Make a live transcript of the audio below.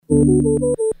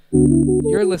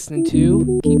You're listening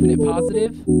to Keeping It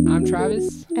Positive. I'm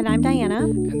Travis. And I'm Diana.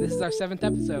 And this is our 7th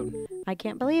episode. I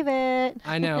can't believe it.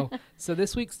 I know. So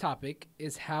this week's topic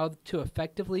is how to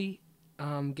effectively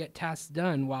get tasks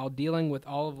done while dealing with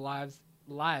all of life's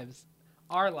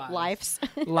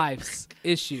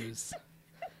issues.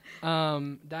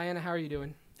 Diana, how are you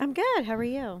doing? I'm good. How are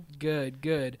you?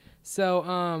 Good.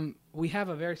 So we have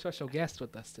a very special guest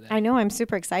with us today. I know. I'm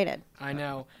super excited. I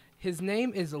know. His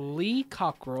name is Lee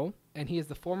Cockrell, and he is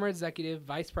the former executive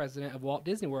vice president of Walt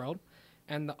Disney World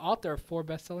and the author of 4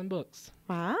 best-selling books.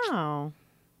 Wow.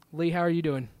 Lee, how are you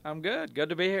doing? I'm good. Good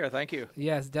to be here. Thank you.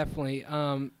 Yes, definitely.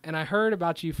 And I heard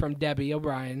about you from Debbie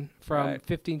O'Brien from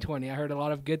 1520. I heard a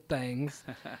lot of good things.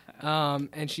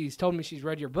 And she's told me she's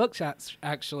read your books,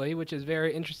 actually, which is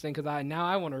very interesting because I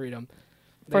want to read them.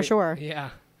 For sure. Yeah.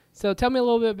 So tell me a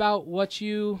little bit about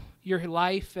your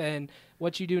life and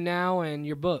what you do now and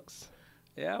your books.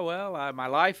 Yeah, well, my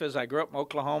life is I grew up in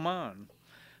Oklahoma, and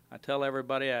I tell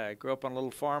everybody I grew up on a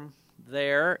little farm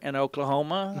there in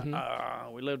Oklahoma.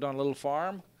 Mm-hmm. We lived on a little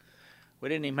farm. We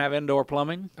didn't even have indoor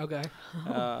plumbing. Okay.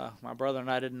 My brother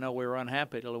and I didn't know we were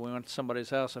unhappy till we went to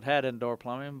somebody's house that had indoor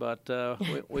plumbing, but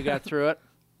we got through it.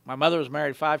 My mother was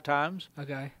married 5 times.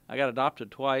 Okay. I got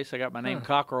adopted twice. I got my name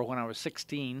Cockrell when I was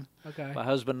 16. Okay. My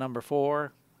husband, number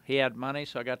 4. He had money,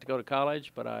 so I got to go to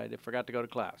college, but I forgot to go to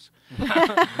class.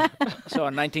 So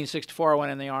in 1964, I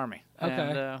went in the Army. Okay.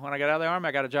 And when I got out of the Army,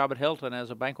 I got a job at Hilton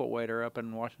as a banquet waiter up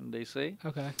in Washington, D.C.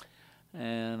 Okay.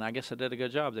 And I guess I did a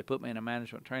good job. They put me in a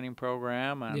management training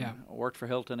program, and I worked for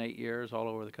Hilton 8 years all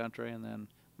over the country, and then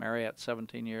Marriott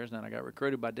 17 years. And then I got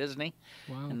recruited by Disney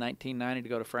in 1990 to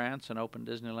go to France and open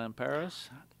Disneyland Paris.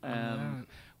 And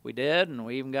we did, and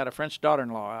we even got a French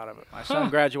daughter-in-law out of it. My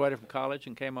son graduated from college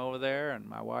and came over there, and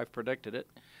my wife predicted it.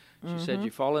 She said,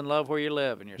 you fall in love where you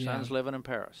live, and your son's living in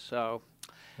Paris. So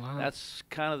that's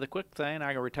kind of the quick thing.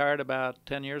 I retired about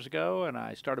 10 years ago, and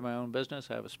I started my own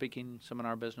business. I have a speaking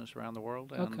seminar business around the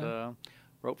world, and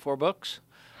wrote 4 books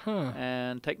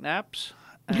and take naps.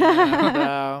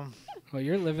 And, well,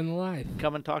 you're living the life.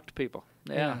 Come and talk to people.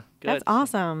 Yeah, good. That's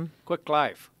awesome. Quick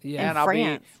life. Yeah.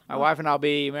 And my wife and I'll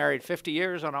be married 50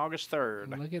 years on August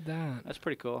 3rd. Look at that. That's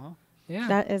pretty cool, huh? Yeah.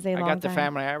 That is a long time. I got the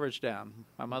family average down.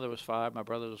 My mother was 5, my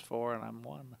brother was 4, and I'm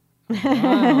 1.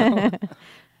 Wow.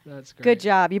 That's great. Good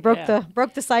job. You broke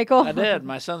the cycle. I did.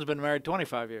 My son's been married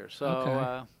 25 years.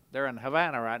 So they're in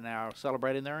Havana right now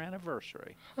celebrating their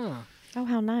anniversary. Huh. Oh,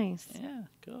 how nice. Yeah,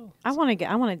 cool. I want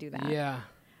to do that. Yeah.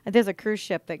 There's a cruise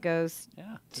ship that goes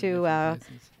to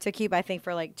Cuba, I think,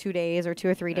 for like 2 days or 2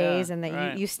 or 3 days, and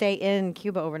that you stay in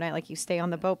Cuba overnight. Like you stay on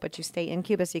the boat, but you stay in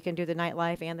Cuba so you can do the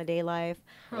nightlife and the day life.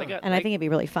 Huh. And I think it'd be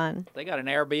really fun. They got an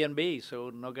Airbnb, so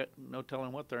no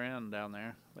telling what they're in down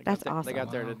there. That's awesome. They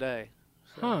got there today.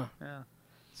 So, huh. Yeah.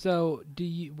 So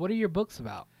what are your books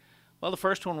about? Well, the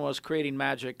first one was Creating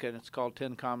Magic, and it's called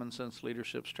 10 Common Sense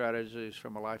Leadership Strategies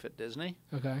from a Life at Disney.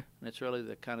 Okay. And it's really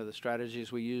the kind of the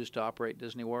strategies we use to operate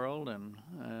Disney World and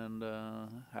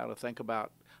how to think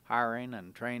about hiring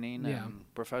and training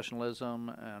and professionalism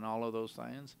and all of those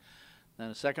things. Then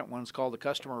the second one's called The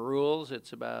Customer Rules.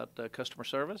 It's about customer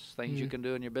service, things you can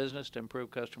do in your business to improve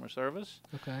customer service.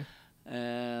 Okay.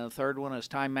 And the third one is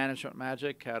Time Management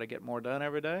Magic, how to get more done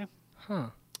every day. Huh.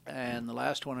 And the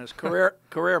last one is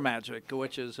Career Magic,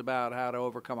 which is about how to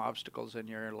overcome obstacles in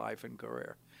your life and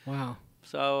career. Wow.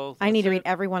 So I need to read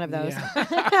every one of those.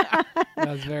 Yeah.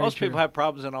 That's very Most true. people have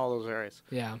problems in all those areas.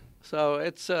 Yeah. So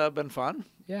it's been fun.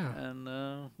 Yeah.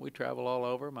 And we travel all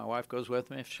over. My wife goes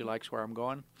with me if she likes where I'm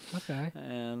going. Okay.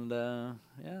 And,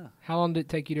 How long did it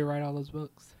take you to write all those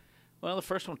books? Well, the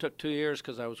first one took 2 years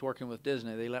because I was working with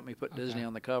Disney. They let me put Disney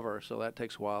on the cover, so that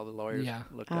takes a while. The lawyers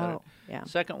looked at it. Yeah.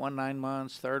 Second one, 9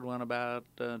 months. Third one, about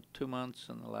 2 months.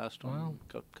 And the last one,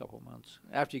 a couple months.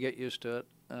 After you get used to it.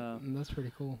 That's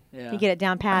pretty cool. Yeah. You get it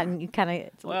down pat, and you kind of.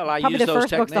 Well, I probably use the those first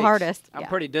techniques. book's the hardest. I'm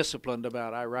pretty disciplined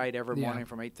about it. I write every morning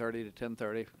from 8:30 to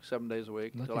 10:30, 7 days a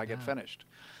week until I get finished.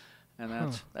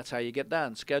 And that's how you get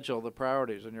done. Schedule the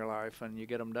priorities in your life, and you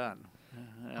get them done.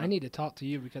 I need to talk to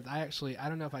you because I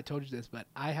don't know if I told you this, but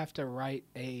I have to write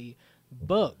a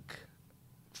book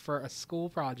for a school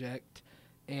project,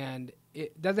 and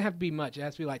it doesn't have to be much. It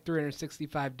has to be like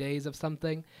 365 days of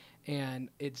something, and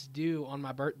it's due on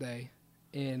my birthday.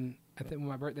 I think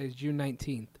my birthday is June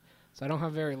 19th, so I don't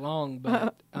have very long.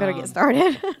 But better get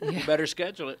started. You better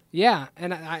schedule it. Yeah,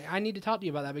 and I need to talk to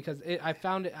you about that because I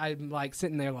found it. I'm like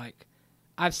sitting there like.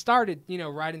 I've started,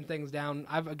 writing things down.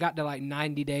 I've got to like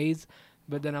 90 days,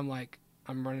 but then I'm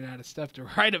running out of stuff to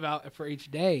write about for each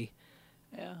day.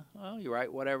 Yeah, well, you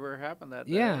write whatever happened that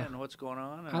day and what's going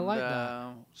on. And, I like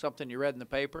that. Something you read in the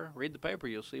paper. Read the paper,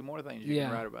 you'll see more things you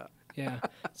can write about. Yeah.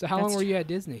 So how long were you at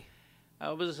Disney?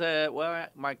 I was,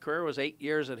 my career was 8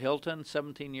 years at Hilton,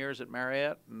 17 years at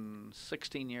Marriott, and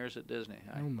 16 years at Disney.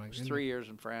 Oh, my goodness. 3 years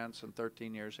in France and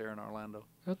 13 years here in Orlando.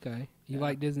 Okay. You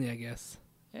like Disney, I guess.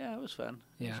 Yeah, it was fun.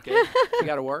 Yeah. It was good. You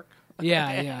got to work.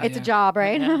 Yeah. It's a job,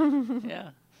 right? Yeah.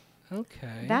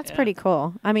 Okay. That's pretty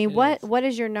cool. I mean, what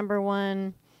is your number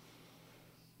one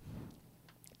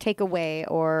takeaway,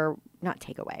 or not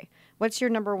takeaway? What's your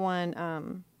number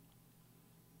one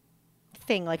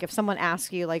thing? Like, if someone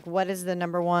asks you, like, what is the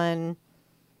number one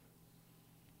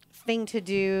thing to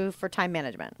do for time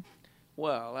management?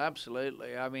 Well,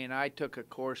 absolutely. I mean, I took a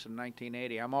course in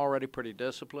 1980. I'm already pretty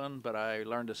disciplined, but I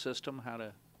learned a system how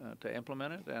to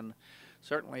implement it, and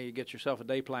certainly you get yourself a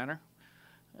day planner.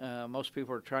 Most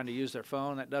people are trying to use their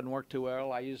phone. That doesn't work too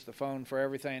well. I use the phone for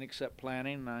everything except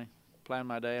planning. I plan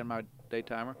my day in my day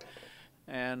timer.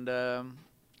 And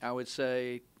I would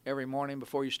say every morning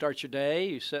before you start your day,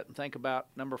 you sit and think about,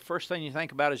 first thing you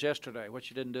think about is yesterday, what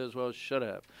you didn't do as well as you should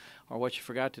have, or what you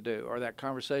forgot to do, or that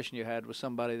conversation you had with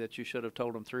somebody that you should have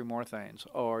told them 3 more things,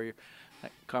 or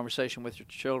that conversation with your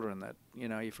children that,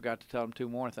 you forgot to tell them 2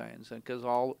 more things. And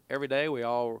because every day we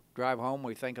all drive home,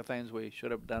 we think of things we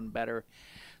should have done better.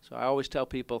 So I always tell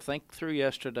people, think through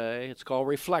yesterday. It's called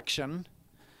reflection.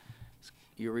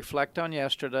 You reflect on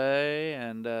yesterday,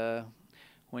 and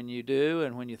when you do,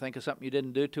 and when you think of something you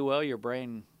didn't do too well, your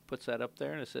brain puts that up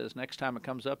there, and it says next time it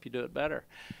comes up, you do it better,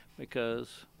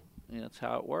 because that's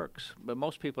how it works. But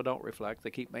most people don't reflect. They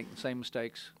keep making the same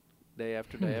mistakes day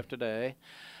after day after day.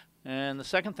 And the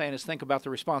second thing is think about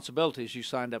the responsibilities you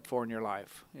signed up for in your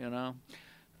life.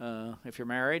 If you're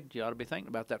married, you ought to be thinking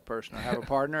about that person, or have a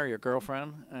partner or your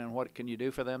girlfriend, and what can you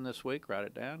do for them this week? Write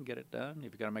it down, get it done.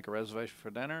 If you've got to make a reservation for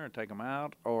dinner or take them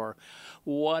out, or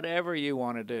whatever you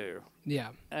want to do. Yeah.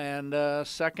 And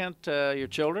second, your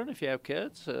children, if you have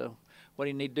kids, what do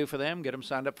you need to do for them? Get them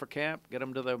signed up for camp, get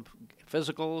them to the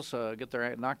physicals, get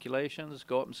their inoculations,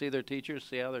 go up and see their teachers,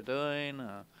 see how they're doing,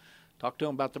 talk to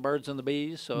them about the birds and the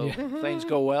bees so things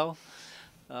go well.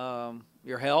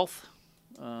 Your health.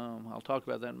 I'll talk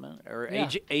about that in a minute. Or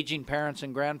aging parents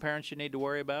and grandparents you need to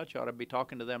worry about. You ought to be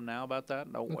talking to them now about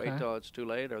that. Don't wait till it's too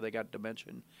late, or they got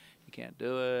dementia. You can't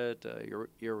do it.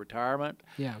 Your retirement.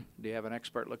 Yeah. Do you have an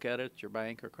expert look at it? Your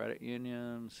bank or credit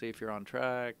union. See if you're on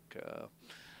track.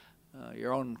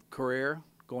 Your own career,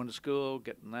 going to school,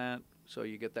 getting that, so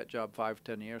you get that job 5,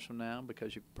 10 years from now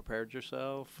because you prepared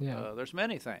yourself. Yeah. There's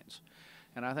many things.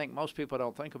 And I think most people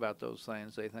don't think about those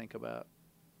things. They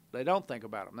don't think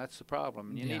about them. That's the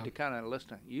problem. And you need to kind of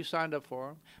listen. You signed up for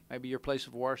them. Maybe your place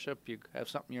of worship, you have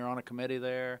something, you're on a committee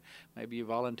there. Maybe you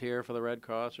volunteer for the Red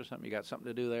Cross or something. You got something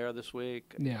to do there this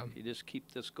week. Yeah. You just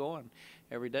keep this going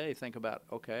every day. Think about,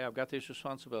 okay, I've got these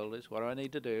responsibilities. What do I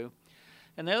need to do?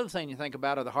 And the other thing you think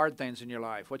about are the hard things in your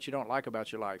life, what you don't like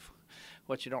about your life,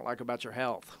 what you don't like about your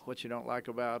health, what you don't like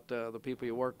about the people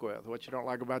you work with, what you don't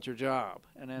like about your job.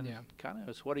 And then kind of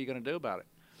it's, what are you going to do about it?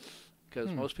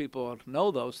 Because most people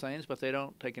know those things, but they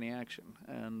don't take any action.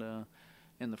 And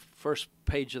in the first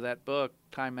page of that book,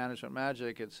 Time Management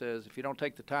Magic, it says, if you don't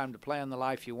take the time to plan the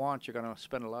life you want, you're going to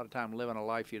spend a lot of time living a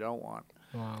life you don't want.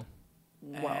 Wow.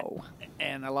 Whoa.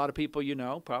 And a lot of people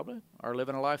probably are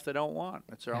living a life they don't want.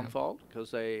 It's their own fault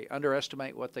because they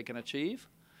underestimate what they can achieve.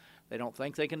 They don't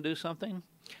think they can do something.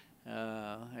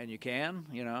 And you can.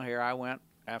 Here I went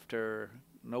after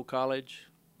no college,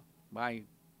 my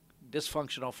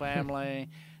dysfunctional family,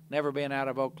 never been out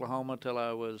of Oklahoma till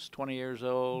I was 20 years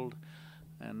old,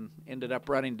 and ended up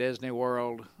running Disney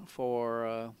World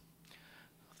for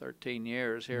 13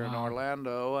 years here in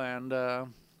Orlando. And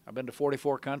I've been to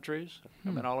 44 countries.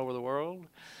 I've been all over the world.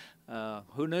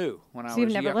 Who knew when I was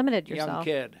you've never limited yourself. Young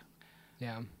kid.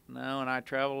 Yeah. No, and I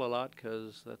travel a lot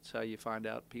because that's how you find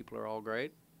out people are all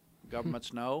great.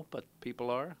 Governments know, but people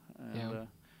are. And,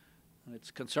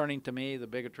 it's concerning to me, the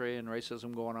bigotry and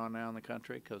racism going on now in the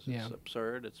country, because it's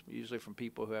absurd. It's usually from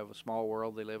people who have a small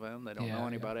world they live in. They don't know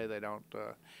anybody. They don't.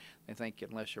 They think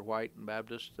unless you're white and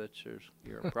Baptist that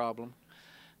you're a problem.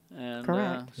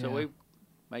 And so we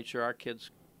made sure our kids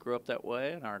grew up that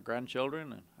way, and our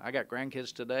grandchildren. And I got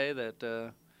grandkids today that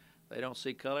they don't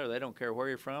see color. They don't care where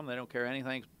you're from. They don't care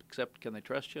anything except can they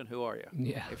trust you and who are you?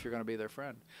 Yeah. If you're going to be their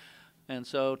friend. And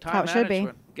so time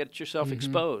management, get yourself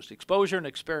exposed. Exposure and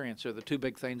experience are the 2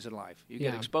 big things in life. You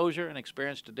get exposure and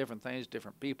experience to different things,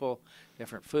 different people,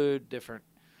 different food, different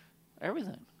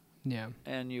everything. Yeah.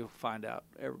 And you find out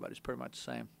everybody's pretty much the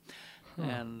same. Huh.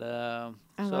 And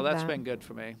so that's been good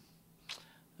for me.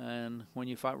 And when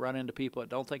you run into people that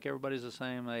don't think everybody's the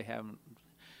same, they haven't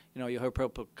you hear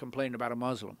people complaining about a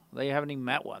Muslim. They haven't even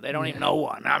met one. They don't even know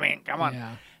one. I mean, come on.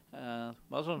 Yeah.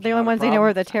 Muslims. The only ones they know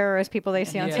are the terrorist people they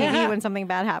see on TV when something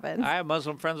bad happens. I have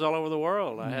Muslim friends all over the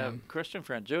world. I have Christian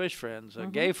friends, Jewish friends,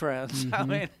 gay friends. I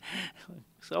mean,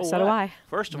 so do I.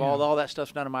 First of all that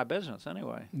stuff's none of my business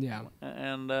anyway. Yeah.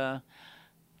 And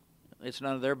it's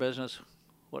none of their business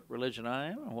what religion I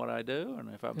am and what I do,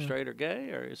 and if I'm straight or gay,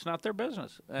 or it's not their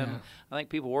business. And I think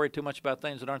people worry too much about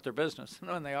things that aren't their business,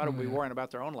 and they ought to be worrying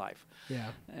about their own life. Yeah.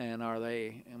 And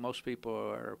most people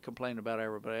are complaining about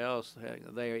everybody else.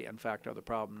 They, in fact, are the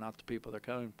problem, not the people they're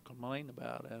complaining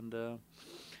about. And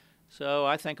so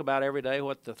I think about every day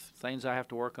what the things I have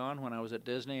to work on. When I was at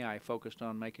Disney, I focused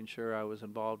on making sure I was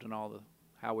involved in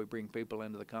how we bring people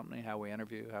into the company, how we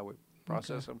interview, how we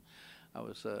process them. I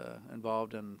was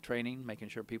involved in training, making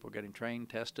sure people are getting trained,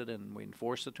 tested, and we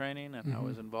enforce the training. And I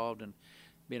was involved in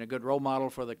being a good role model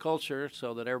for the culture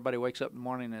so that everybody wakes up in the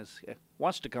morning and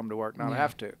wants to come to work, not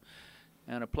have to.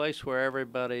 And a place where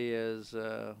everybody is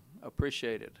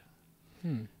appreciated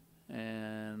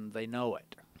and they know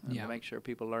it. And to make sure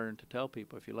people learn to tell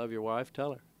people. If you love your wife,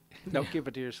 tell her. Don't keep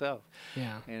it to yourself.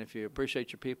 Yeah. And if you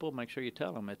appreciate your people, make sure you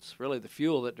tell them. It's really the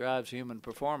fuel that drives human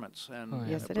performance. And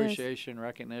yes, appreciation,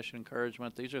 recognition,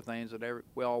 encouragement, these are things that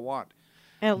we all want.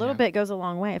 And a little bit goes a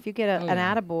long way. If you get an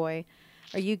attaboy,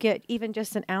 or you get even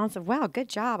just an ounce of, wow, good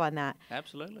job on that.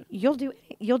 Absolutely. You'll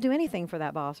do anything for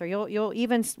that boss, or you'll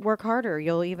even work harder.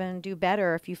 You'll even do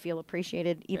better if you feel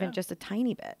appreciated even just a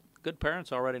tiny bit. Good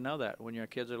parents already know that. When your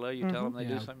kids are little, you tell them they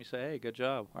do something, you say, hey, good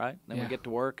job, right? Then we get to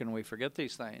work and we forget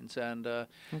these things. And there's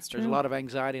a lot of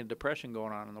anxiety and depression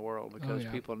going on in the world because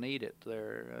people need it.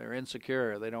 They're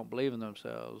insecure. They don't believe in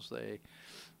themselves. They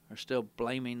are still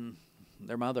blaming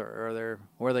their mother or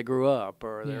where they grew up,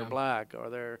 or they're black, or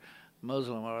they're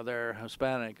Muslim, or they're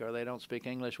Hispanic, or they don't speak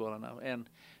English well enough. And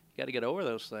you got to get over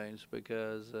those things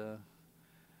because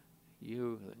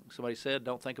somebody said,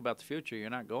 don't think about the future.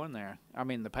 You're not going there. I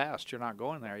mean, the past, you're not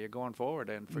going there. You're going forward,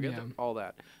 and forget all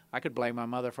that. I could blame my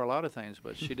mother for a lot of things,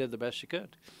 but she did the best she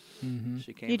could.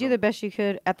 You do the best you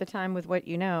could at the time with what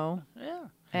you know. Yeah.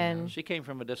 And she came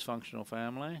from a dysfunctional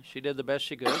family. She did the best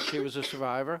she could. She was a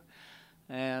survivor.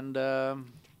 And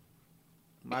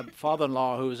my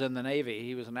father-in-law, who was in the Navy,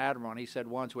 he was an admiral, and he said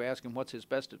once, we asked him what's his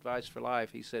best advice for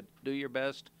life. He said, do your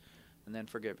best and then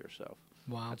forgive yourself.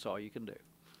 Wow. That's all you can do.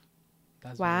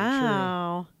 That's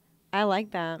wow. I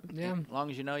like that. Yeah. As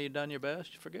long as you know you've done your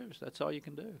best, you forgive us. That's all you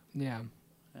can do. Yeah.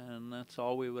 And that's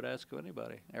all we would ask of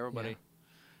anybody. Everybody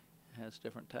has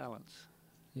different talents.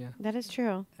 Yeah. That is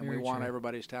true. And we want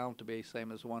everybody's talent to be the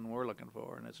same as the one we're looking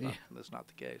for, and that's not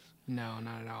the case. No,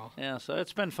 not at all. Yeah, so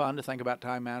it's been fun to think about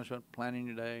time management, planning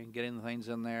your day, getting the things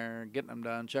in there, getting them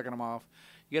done, checking them off.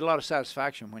 You get a lot of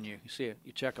satisfaction when you see it.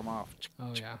 You check them off.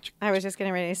 Oh, yeah. I was just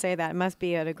getting ready to say that. It must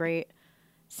be at a great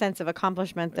sense of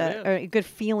accomplishment, or a good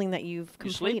feeling that you've completed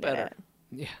you sleep better. it.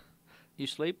 Yeah. You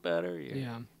sleep better.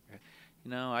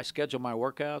 I schedule my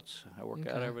workouts. I work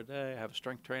out every day. I have a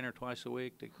strength trainer twice a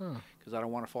week because I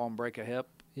don't want to fall and break a hip.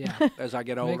 Yeah. As I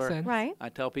get older, Makes sense. Right. I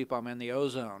tell people I'm in the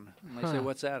ozone. And they say,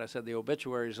 "What's that?" I said, "The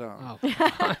obituary zone."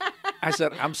 Oh. I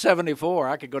said, "I'm 74.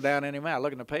 I could go down any minute." I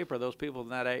look in the paper; those people in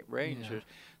that range. Yeah.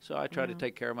 So I try to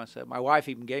take care of myself. My wife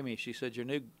even gave me. She said, "Your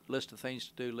new list of things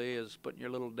to do, Lee, is putting your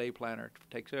little day planner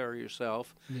to take care of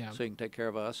yourself, so you can take care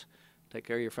of us." Take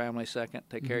care of your family second,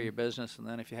 take care of your business, and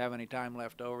then if you have any time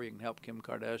left over, you can help Kim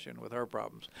Kardashian with her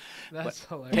problems. That's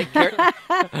hilarious. Take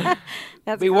care.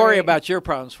 Be worried about your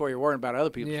problems before you're worrying about other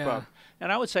people's problems.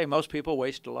 And I would say most people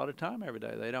waste a lot of time every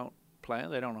day. They don't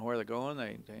plan. They don't know where they're going.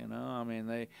 They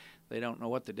don't know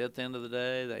what they did at the end of the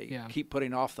day. They keep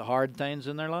putting off the hard things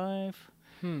in their life.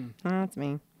 That's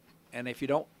me. And if you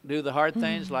don't do the hard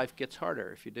things, life gets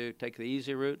harder. If you take the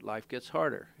easy route, life gets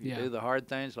harder. If you do the hard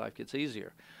things, life gets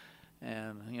easier.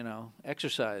 And,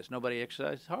 exercise. Nobody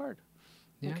exercises hard.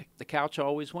 Yeah. The couch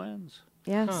always wins.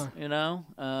 Yes.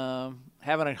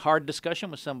 Having a hard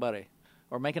discussion with somebody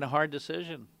or making a hard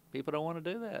decision. People don't want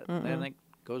to do that. And it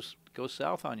goes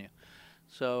south on you.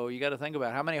 So you got to think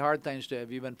about how many hard things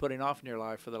have you been putting off in your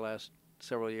life for the last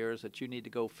several years that you need to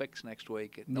go fix next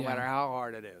week, no matter how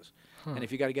hard it is. And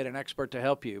if you got to get an expert to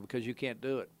help you because you can't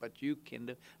do it, but you can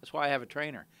do. That's why I have a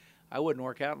trainer. I wouldn't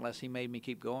work out unless he made me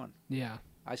keep going. Yeah.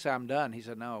 I said, I'm done. He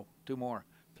said, no, 2 more,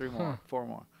 3 more, 4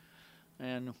 more.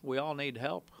 And we all need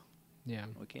help. Yeah.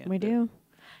 We do.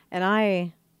 And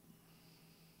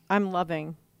I'm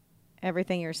loving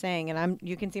everything you're saying. And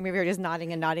you can see me here just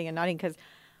nodding and nodding and nodding because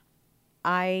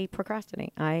I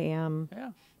procrastinate.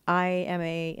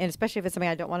 and especially if it's something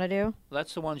I don't want to do.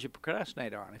 That's the ones you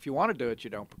procrastinate on. If you want to do it, you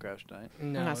don't procrastinate.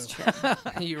 No, that's true.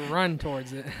 You run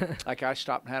towards it. Like I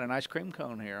stopped and had an ice cream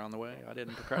cone here on the way. I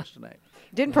didn't procrastinate.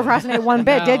 Didn't procrastinate one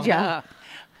bit, did you?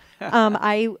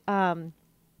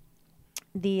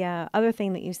 The other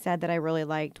thing that you said that I really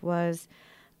liked was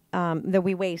that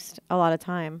we waste a lot of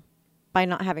time by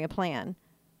not having a plan,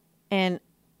 and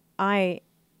I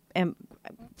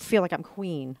feel like I'm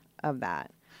queen of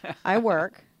that. I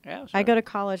work. Yeah, sure. I go to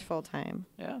college full time.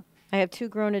 Yeah. I have 2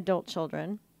 grown adult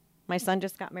children. My son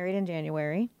just got married in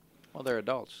January. Well, they're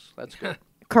adults. That's good.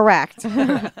 Correct.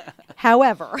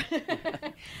 However,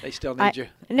 they still need you.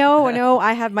 No,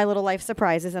 I have my little life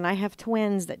surprises, and I have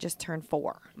twins that just turned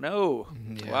 4. No.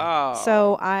 Yeah. Wow.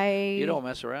 So You don't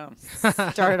mess around.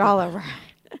 started all over.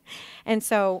 And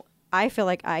so I feel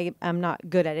like I am not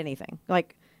good at anything.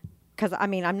 Like, because, I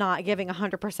mean, I'm not giving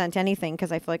 100% anything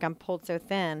because I feel like I'm pulled so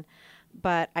thin.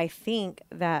 But I think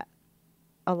that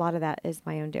a lot of that is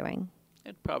my own doing.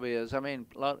 It probably is. I mean,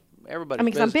 everybody's I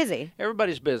mean, because I'm busy.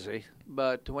 Everybody's busy.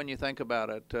 But when you think about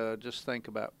it, just think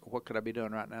about what could I be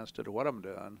doing right now instead of what I'm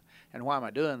doing, and why am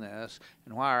I doing this,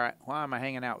 and why am I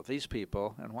hanging out with these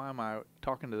people, and why am I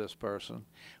talking to this person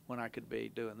when I could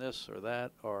be doing this or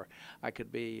that, or I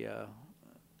could be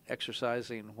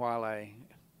exercising while I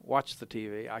watch the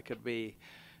TV. I could be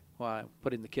while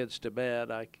putting the kids to bed.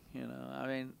 I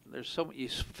mean, there's so you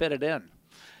fit it in.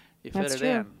 You fit That's it true.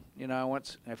 in. You know,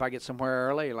 if I get somewhere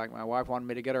early, like my wife wanted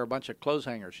me to get her a bunch of clothes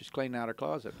hangers. She's cleaning out her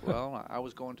closet. Well, I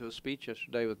was going to a speech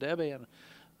yesterday with Debbie, and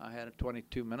I had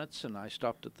 22 minutes, and I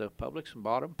stopped at the Publix and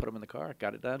bought them, put them in the car,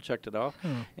 got it done, checked it off.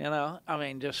 You know, I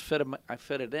mean, just I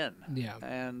fit it in. Yeah.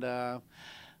 And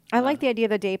I like the idea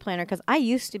of the day planner because I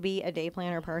used to be a day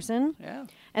planner person. Yeah.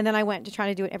 And then I went to try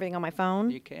to do everything on my phone.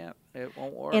 You can't. It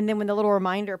won't work. And then when the little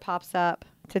reminder pops up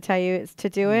to tell you it's to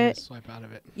do it, swipe out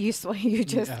of it. you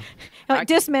just like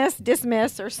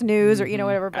dismiss or snooze or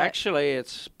whatever. But Actually,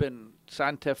 it's been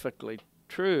scientifically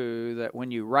true that when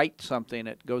you write something,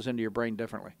 it goes into your brain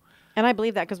differently. And I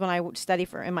believe that because when I study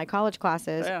in my college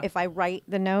classes, if I write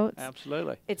the notes,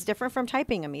 absolutely, it's different from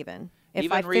typing them. Even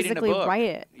if I physically write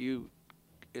it,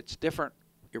 it's different.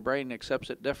 Your brain accepts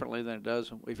it differently than it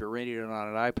does if you're reading it on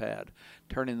an iPad,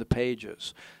 turning the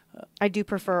pages. I do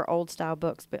prefer old style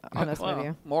books, but honest with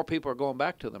you. More people are going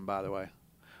back to them, by the way.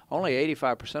 Only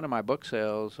 85% of my book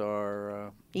sales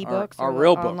are ebooks are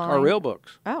real books. Are real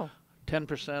books. Oh.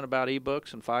 10% about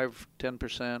ebooks and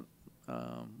 10%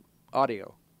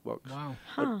 audio books. Wow.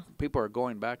 But people are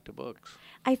going back to books.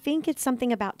 I think it's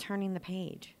something about turning the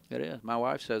page. It is. My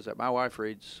wife says that. My wife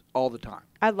reads all the time.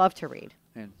 I love to read.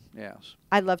 And yes.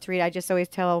 I love to read. I just always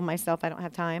tell myself I don't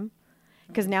have time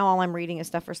because now all I'm reading is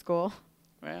stuff for school.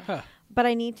 Yeah. Huh. But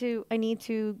I need to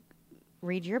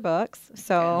read your books.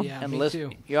 So and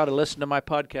listen. You ought to listen to my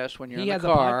podcast when you're in the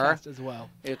car. He has a podcast as well.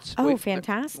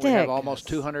 Fantastic! We have almost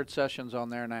 200 sessions on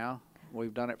there now.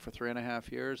 We've done it for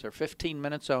 3.5 years. They're 15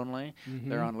 minutes only. Mm-hmm.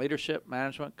 They're on leadership,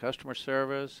 management, customer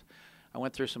service. I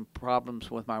went through some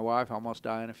problems with my wife, almost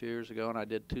dying a few years ago, and I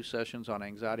did 2 sessions on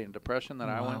anxiety and depression that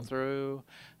I went through,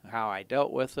 how I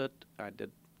dealt with it. I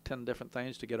did 10 different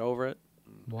things to get over it.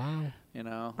 Wow. You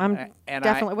know, I'm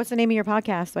definitely. What's the name of your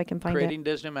podcast so I can find Creating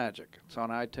Disney Magic. It's on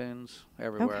iTunes,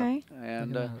 everywhere. Okay.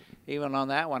 And even on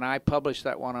that one, I published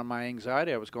that one on my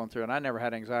anxiety I was going through, and I never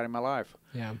had anxiety in my life.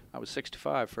 Yeah. I was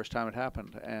 65 first time it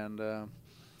happened, and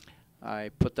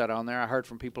I put that on there. I heard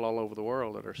from people all over the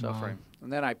world that are suffering. Wow.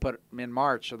 And then I put, in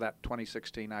March of that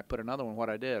 2016, I put another one, what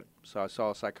I did. So I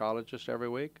saw a psychologist every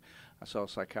week. I saw a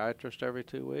psychiatrist every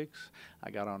 2 weeks. I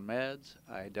got on meds.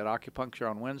 I did acupuncture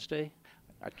on Wednesday.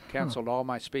 I canceled all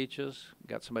my speeches,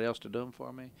 got somebody else to do them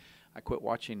for me. I quit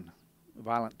watching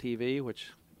violent TV,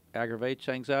 which aggravates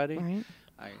anxiety. Right.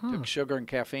 I took sugar and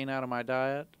caffeine out of my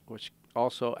diet, which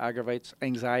also aggravates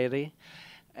anxiety.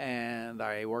 And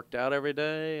I worked out every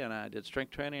day, and I did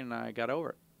strength training, and I got over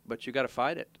it. But you got to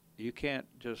fight it. You can't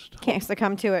just can't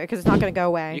succumb to it because it's not going to go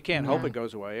away. You can't hope it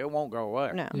goes away. It won't go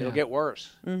away. No. It'll get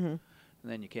worse. Mm-hmm. And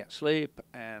then you can't sleep,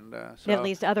 and so it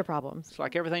leads to other problems. It's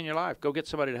like everything in your life. Go get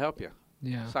somebody to help you.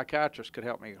 Yeah. Psychiatrists could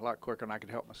help me a lot quicker than I could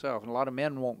help myself. And a lot of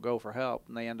men won't go for help,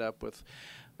 and they end up with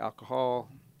alcohol,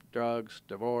 drugs,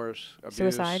 divorce,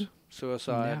 abuse,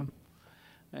 suicide. Yeah.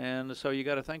 And so you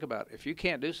got to think about it. If you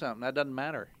can't do something, that doesn't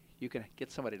matter. You can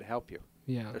get somebody to help you.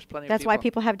 Yeah. There's plenty That's of people. why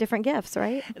people have different gifts,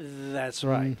 right? That's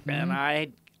right. Mm-hmm. And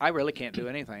I really can't do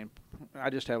anything. I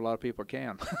just have a lot of people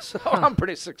can. So I'm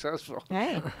pretty successful.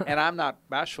 Hey. And I'm not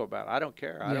bashful about it. I don't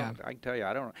care. I can tell you,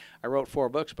 I wrote 4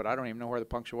 books, but I don't even know where the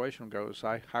punctuation goes.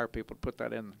 I hire people to put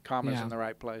that in, commas in the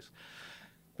right place,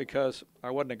 because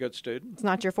I wasn't a good student. It's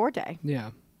not your forte.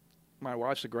 Yeah. my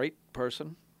wife's a great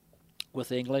person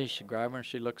with English, grammar.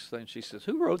 She looks and she says,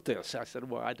 "Who wrote this?" I said,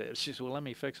 "Well, I did." She said, "Well, let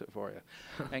me fix it for you."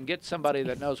 And get somebody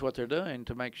that knows what they're doing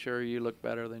to make sure you look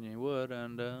better than you would.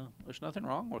 And there's nothing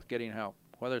wrong with getting help,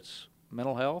 whether it's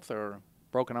mental health or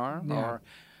broken arm or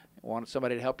want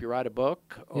somebody to help you write a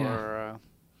book or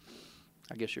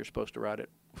I guess you're supposed to write it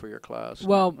for your class.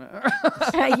 Well,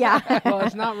 yeah. Well,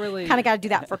 it's not really. Kind of got to do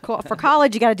that for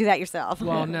college. You got to do that yourself.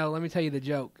 Well, no. Let me tell you the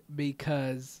joke,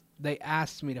 because they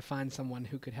asked me to find someone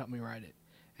who could help me write it,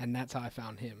 and that's how I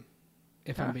found him.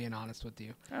 If I'm being honest with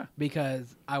you,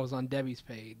 because I was on Debbie's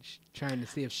page trying to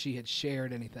see if she had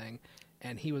shared anything,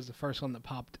 and he was the first one that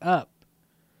popped up,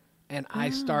 and I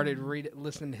started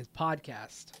listening to his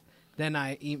podcast. Then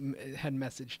I had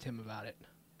messaged him about it.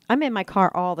 I'm in my car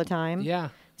all the time. Yeah.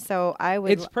 So I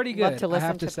would it's pretty good. love to listen I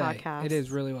have to say, podcasts. it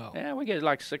is really well. Yeah, we get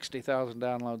like 60,000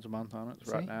 downloads a month on it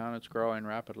right now, and it's growing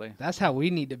rapidly. That's how we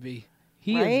need to be.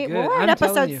 He right? is good. Well, we're on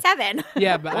episode 7.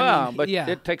 Yeah, but but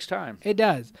it takes time. It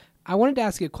does. I wanted to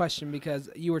ask you a question because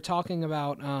you were talking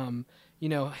about,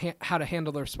 how to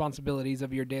handle the responsibilities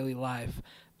of your daily life.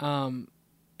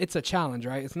 It's a challenge,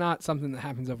 right? It's not something that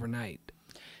happens overnight.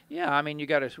 Yeah, I mean, you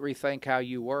got to rethink how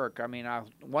you work. I mean,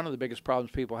 one of the biggest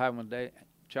problems people have with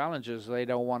challenges, they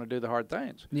don't want to do the hard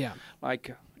things. Yeah.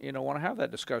 Like, want to have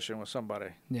that discussion with somebody.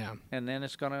 Yeah. And then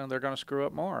they're going to screw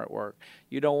up more at work.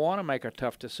 You don't want to make a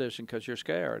tough decision because you're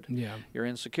scared. Yeah. You're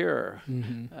insecure.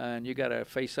 Mm-hmm. And you got to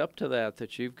face up to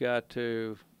that you've got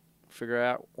to figure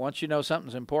out, once you know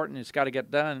something's important, it's got to get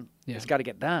done. Yeah. It's got to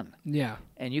get done. Yeah.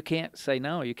 And you can't say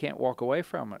no. You can't walk away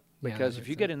from it. Because if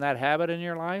you get in that habit in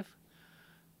your life,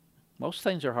 most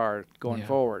things are hard going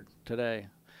forward today.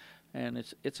 And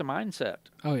it's a mindset.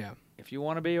 Oh, yeah. If you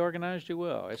want to be organized, you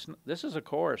will. This is a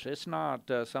course. It's not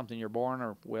something you're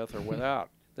born with or without.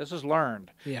 This is learned.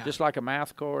 Yeah. Just like a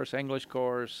math course, English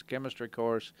course, chemistry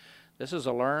course. This is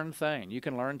a learned thing. You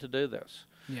can learn to do this.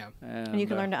 Yeah. And you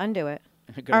can learn to undo it.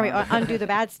 Undo the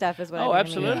bad stuff as well. Oh,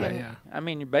 absolutely. Yeah. I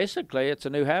mean, basically, it's a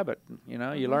new habit. You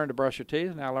learn to brush your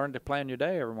teeth. Now learn to plan your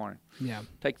day every morning. Yeah.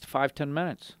 Takes 5-10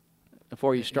 minutes.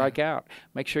 Before you strike out,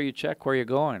 make sure you check where you're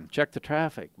going. Check the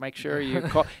traffic. Make sure you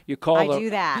call. I do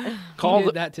that.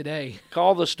 Did that today.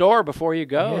 Call the store before you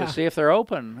go to see if they're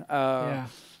open.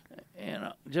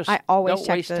 Just I always don't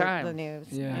check waste time. the news.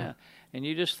 Yeah. And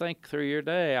you just think through your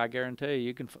day. I guarantee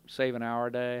you can save an hour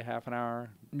a day, half an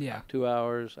hour, 2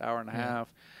 hours, hour and a half,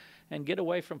 and get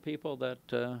away from people that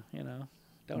don't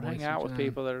hang out with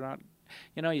people that are not.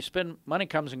 You spend money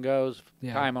comes and goes.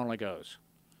 Time only goes.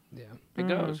 Yeah, it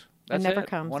goes. That's it never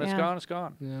comes. When it's gone, it's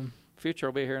gone. Yeah. Future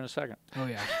will be here in a second. Oh,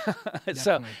 yeah.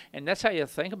 So, and that's how you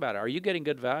think about it. Are you getting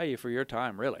good value for your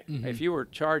time, really? Mm-hmm. If you were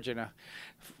charging $400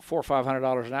 or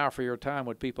 $500 an hour for your time,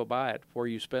 would people buy it before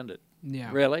you spend it?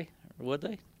 Yeah. Really? Would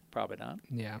they? Probably not.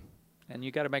 Yeah. And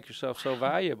you got to make yourself so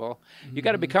valuable. You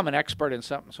got to become an expert in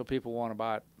something so people want to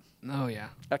buy it. Oh, yeah.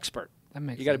 Expert. That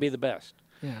makes sense. You got to be the best.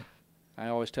 Yeah. I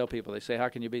always tell people, they say, how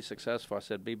can you be successful? I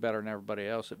said, be better than everybody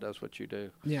else that does what you do.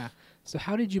 Yeah. So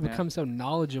how did you become so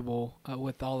knowledgeable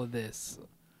with all of this?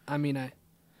 I mean,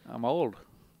 I'm old.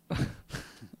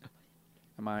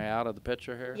 Am I out of the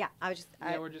picture here? Yeah,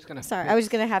 we're just going to... Sorry, I was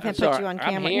just going to have him put you on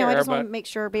camera. Here, no, I just want to make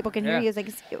sure people can hear you as they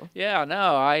can see you. Yeah,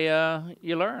 no,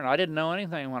 you learn. I didn't know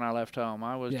anything when I left home.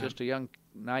 I was just a young,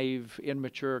 naive,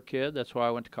 immature kid. That's why I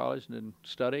went to college and didn't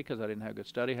study, because I didn't have good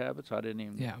study habits. I didn't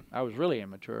even... Yeah. I was really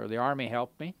immature. The Army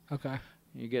helped me. Okay.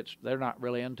 They're not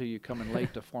really into you coming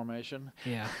late to formation.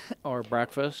 Yeah. Or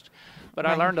breakfast. But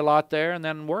I learned a lot there, and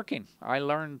then working. I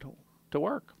learned to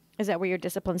work. Is that where your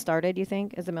discipline started, you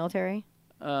think, as a military?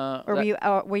 Or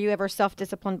were you ever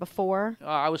self-disciplined before?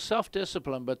 I was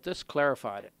self-disciplined, but this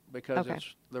clarified it, because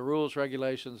it's the rules,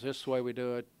 regulations, this is the way we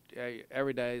do it.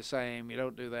 Every day the same. You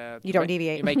don't do that. You don't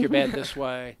deviate. You make your bed this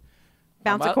way.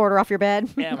 Bounce a quarter off your bed.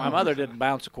 Yeah, my mother didn't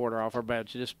bounce a quarter off her bed.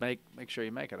 She just make sure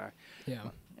you make it.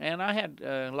 And I had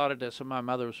a lot of discipline. My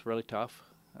mother was really tough.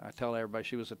 I tell everybody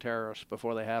she was a terrorist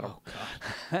before they had them.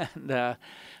 Oh, God.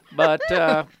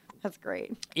 But... That's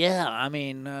great. Yeah, I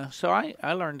mean, so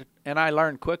I learned, and I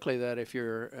learned quickly that if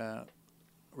you're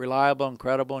reliable and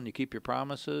credible and you keep your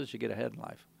promises, you get ahead in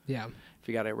life. Yeah. If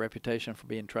you got a reputation for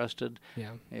being trusted.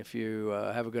 Yeah. If you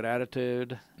have a good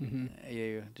attitude,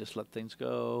 you just let things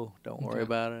go. Don't worry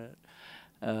about it.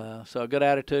 So a good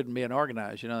attitude and being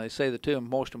organized. They say the two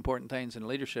most important things in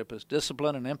leadership is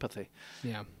discipline and empathy.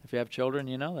 Yeah. If you have children,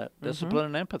 you know that. Discipline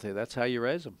and empathy, that's how you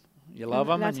raise them. You love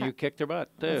them, and you kick their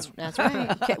butt, too. That's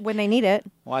right. When they need it.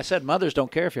 Well, I said mothers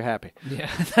don't care if you're happy. Yeah.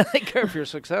 They care if you're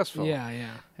successful. Yeah.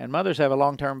 And mothers have a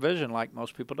long-term vision like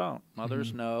most people don't.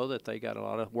 Mothers know that they got a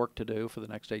lot of work to do for the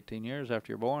next 18 years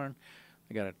after you're born.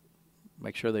 They got to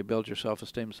make sure they build your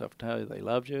self-esteem, stuff to tell you they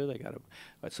loved you. They got to,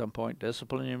 at some point,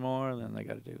 discipline you more. And then they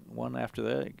got to do one after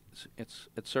that. It's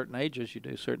at certain ages you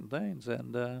do certain things,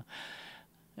 and the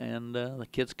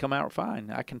kids come out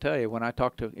fine. I can tell you, when I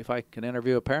talk to, if I can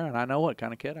interview a parent, I know what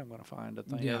kind of kid I'm going to find at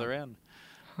the other end.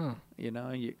 Huh. You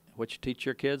know, what you teach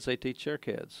your kids, they teach their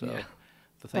kids. So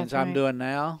the things That's I'm doing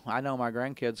now, I know my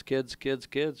grandkids,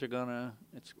 kids are going to,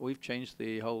 we've changed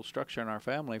the whole structure in our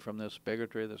family from this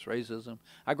bigotry, this racism.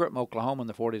 I grew up in Oklahoma in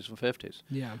the 40s and 50s.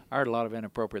 Yeah. I heard a lot of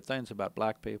inappropriate things about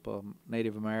black people,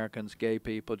 Native Americans, gay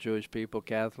people, Jewish people,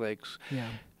 Catholics. Yeah.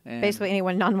 And basically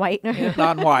anyone non-white.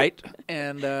 Non-white.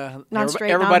 And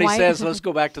non-straight, everybody non-white. says, let's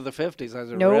go back to the 50s. I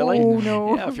said, no, really?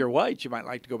 No. Yeah, if you're white, you might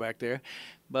like to go back there.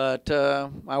 But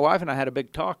my wife and I had a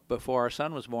big talk before our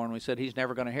son was born. We said he's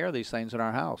never going to hear these things in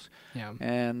our house. Yeah.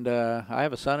 And I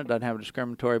have a son that doesn't have a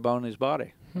discriminatory bone in his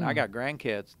body. And I got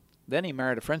grandkids. Then he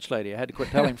married a French lady. I had to quit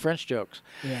telling French jokes.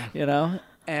 Yeah. You know?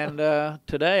 And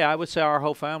today I would say our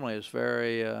whole family is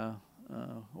very...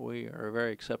 we are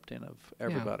very accepting of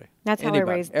everybody. That's how I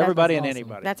raised everybody and awesome.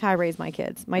 anybody. That's how I raised my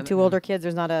kids. My two older kids,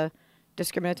 there's not a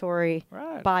discriminatory,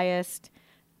 biased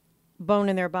bone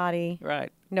in their body.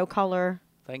 Right. No color.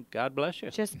 Thank God bless you.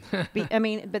 Just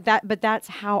but that's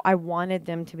how I wanted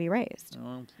them to be raised.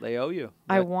 They owe you.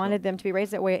 I wanted them to be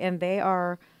raised that way, and they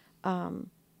are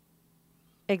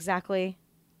exactly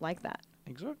like that.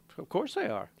 Exactly. Of course they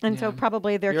are. And so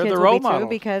probably their You're kids the will role be model. too,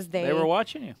 because they were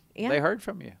watching you. Yeah. They heard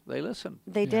from you. They listened.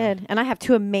 They did. And I have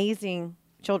two amazing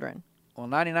children. Well,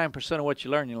 99% of what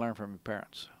you learn from your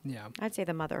parents. Yeah. I'd say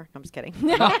the mother. I'm just kidding.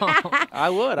 I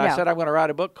would. No. I said I'm going to write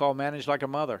a book called Manage Like a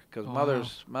Mother, because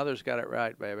mothers got it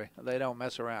right, baby. They don't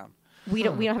mess around. We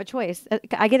don't have a choice.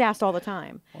 I get asked all the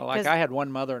time. Well, like I had one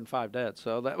mother and 5 dads,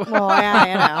 so that. Well,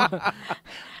 yeah, you know.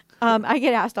 I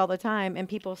get asked all the time, and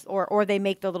people or they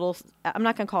make the little. I'm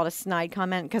not going to call it a snide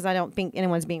comment because I don't think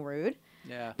anyone's being rude.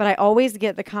 Yeah. But I always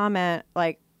get the comment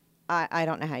like, I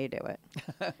don't know how you do it.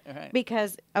 Right.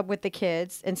 Because with the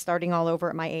kids and starting all over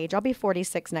at my age, I'll be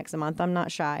 46 next month. I'm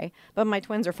not shy, but my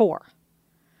twins are 4.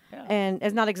 Yeah. And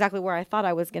it's not exactly where I thought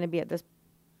I was going to be at this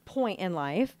point in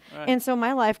life. Right. And so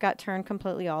my life got turned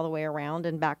completely all the way around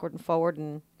and backward and forward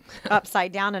and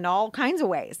upside down in all kinds of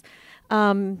ways.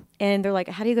 And they're like,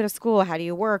 how do you go to school? How do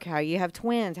you work? How do you have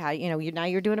twins? How, now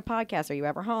you're doing a podcast. Are you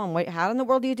ever home? How in the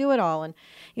world do you do it all? And,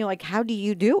 like, how do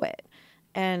you do it?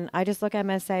 And I just look at them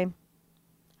and say,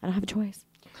 I don't have a choice.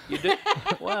 You do?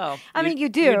 Well, I mean, you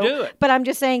do. You do it. But I'm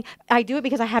just saying, I do it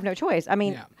because I have no choice. I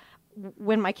mean,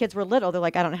 when my kids were little, they're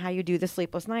like, I don't know how you do the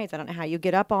sleepless nights. I don't know how you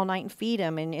get up all night and feed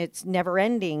them, and it's never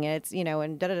ending. It's,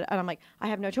 and da-da-da. And I'm like, I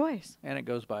have no choice. And it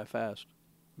goes by fast.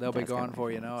 They'll be gone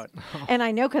before you know it. And I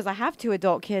know because I have 2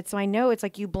 adult kids, so I know it's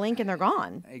like you blink and they're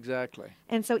gone. Exactly.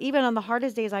 And so even on the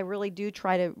hardest days, I really do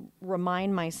try to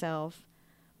remind myself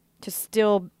to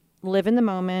still live in the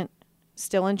moment,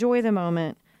 still enjoy the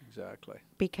moment. Exactly.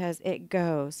 Because it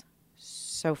goes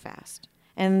so fast.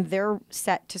 And they're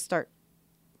set to start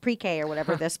pre-K or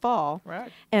whatever this fall.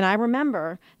 Right. And I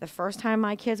remember the first time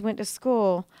my kids went to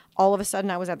school, all of a sudden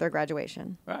I was at their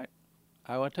graduation. Right.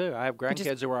 I went too. I have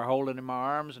grandkids who are holding in my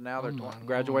arms, and now they're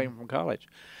graduating from college.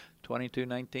 22,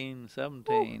 19,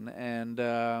 17. And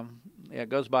it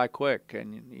goes by quick.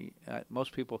 And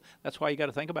most people, that's why you got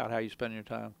to think about how you spend your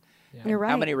time. Yeah. You're right.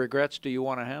 How many regrets do you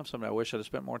want to have? Someday, I wish I'd have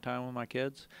spent more time with my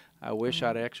kids. I wish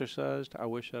I'd exercised. I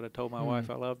wish I'd have told my wife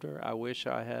I loved her. I wish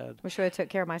I had. Wish I would have took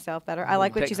care of myself better. I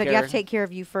like what you said. You have to take care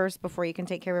of you first before you can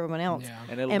take care of everyone else. Yeah.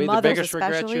 And it'll be the biggest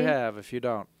regret you have if you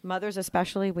don't. Mothers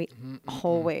especially, we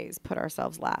always put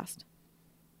ourselves last.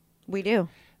 We do.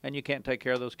 And you can't take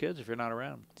care of those kids if you're not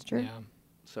around. It's true. Yeah.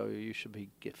 So you should be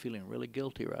feeling really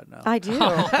guilty right now. I do.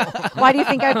 Why do you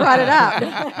think I brought it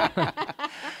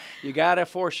up? You got to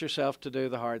force yourself to do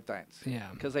the hard things. Yeah.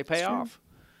 Because they pay off.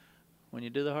 When you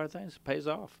do the hard things, it pays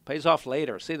off. Pays off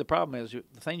later. See, the problem is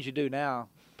the things you do now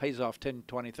pays off 10,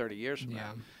 20, 30 years from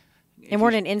now. And we're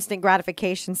in an instant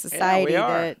gratification society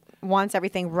that wants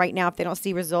everything right now. If they don't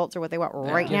see results or what they want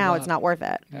right now, it's not worth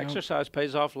it. Exercise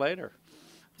pays off later.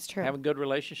 It's true. Having good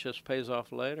relationships pays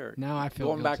off later. Now I feel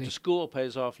going guilty. back to school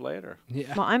pays off later.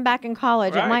 Yeah. Well, I'm back in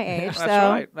college at my age,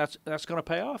 That's right. That's going to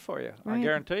pay off for you. Right. I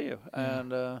guarantee you. Yeah.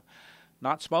 And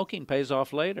not smoking pays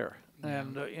off later. Yeah.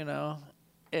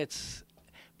 And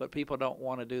but people don't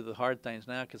want to do the hard things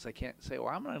now because they can't say, "Well,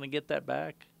 I'm going to get that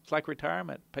back." It's like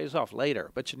retirement. It pays off later,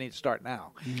 but you need to start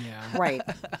now. Yeah. Right.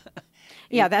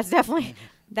 Yeah, that's definitely.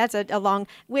 That's a long,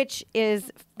 which is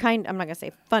I'm not going to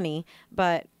say funny,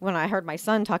 but when I heard my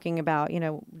son talking about,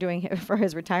 doing it for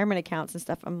his retirement accounts and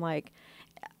stuff, I'm like,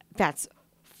 that's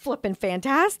flipping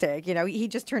fantastic. You know, he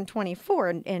just turned 24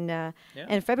 in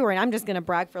February. And I'm just going to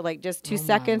brag for like just 2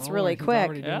 seconds really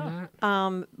quick.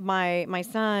 My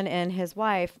son and his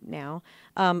wife now,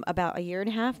 about a year and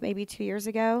a half, maybe 2 years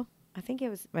ago, I think it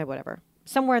was, whatever,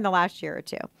 somewhere in the last year or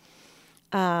two,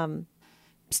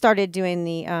 started doing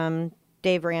the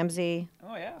Dave Ramsey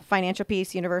Financial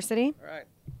Peace University. Right.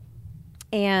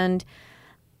 And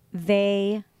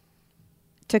they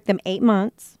took them 8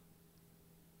 months,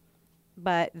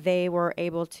 but they were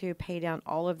able to pay down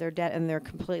all of their debt, and they're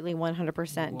completely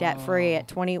 100% debt free at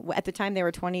 20. At the time, they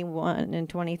were 21 and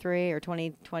 23 or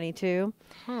 22.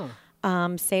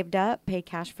 Saved up, paid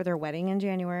cash for their wedding in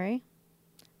January,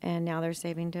 and now they're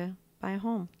saving to buy a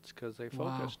home. It's because they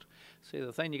focused. See,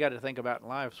 the thing you got to think about in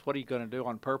life is what are you going to do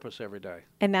on purpose every day?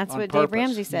 And that's what Dave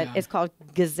Ramsey said. It's called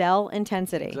gazelle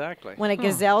intensity. Exactly. When a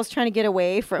gazelle's trying to get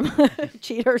away from a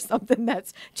cheetah or something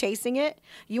that's chasing it,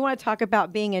 you want to talk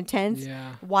about being intense.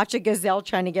 Watch a gazelle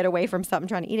trying to get away from something,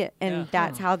 trying to eat it. And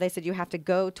that's how they said you have to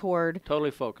go toward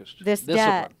totally focused. This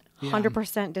debt,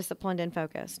 100% disciplined and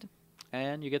focused.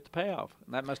 And you get the payoff.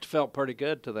 And that must have felt pretty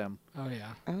good to them. Oh,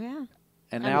 yeah. Oh, yeah.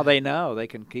 And now they know they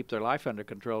can keep their life under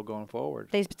control going forward.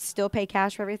 They still pay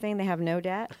cash for everything. They have no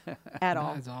debt at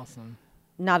all. That's awesome.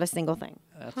 Not a single thing.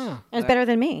 And it's better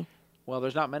than me. Well,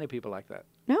 there's not many people like that.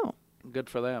 No. Good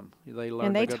for them. They learned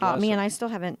and they a good taught lesson. me, and I still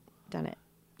haven't done it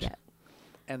yet.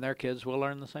 And their kids will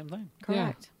learn the same thing.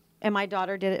 Correct. And my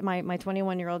daughter did it. My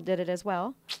 21-year-old did it as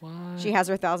well. What? She has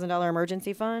her $1,000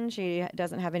 emergency fund. She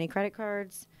doesn't have any credit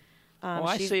cards. Well,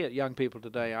 I see it, young people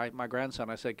today. My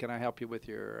grandson, I said, can I help you with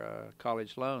your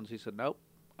college loans? He said, nope.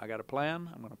 I got a plan.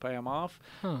 I'm going to pay them off.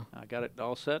 I got it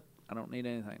all set. I don't need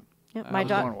anything. Yep.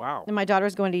 Wow. And my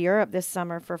daughter's going to Europe this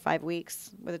summer for 5 weeks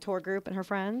with a tour group and her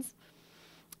friends.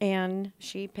 And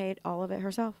she paid all of it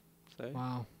herself. See?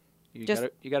 Wow. You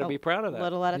got to be proud of that.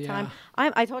 Little at a time.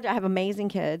 I told you I have amazing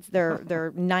kids.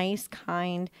 They're nice,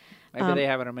 kind. Maybe they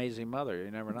have an amazing mother.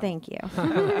 You never know. Thank you.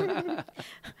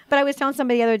 But I was telling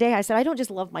somebody the other day, I said, I don't just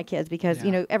love my kids because,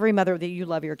 every mother, that you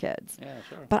love your kids. Yeah,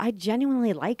 sure. But I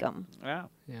genuinely like them. Yeah.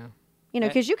 Yeah. You know,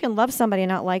 because you can love somebody and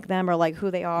not like them or like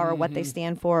who they are or what they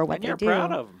stand for or what and they you're do.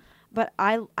 proud of them. But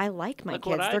I like my Look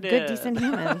kids. what They're good, decent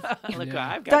humans. Look,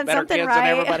 I've got Done better something kids right.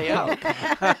 than everybody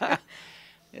else.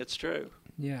 It's true.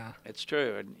 Yeah. It's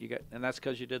true. And that's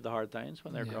because you did the hard things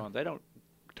when they're growing. They don't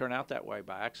turn out that way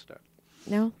by accident.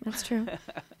 No, that's true.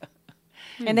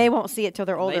 And they won't see it till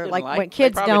they're older. Like when they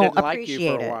kids probably don't didn't like appreciate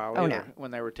you for a it. while either, when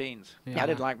they were teens. Yeah. I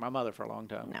didn't like my mother for a long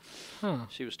time. No.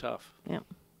 She was tough. Yeah.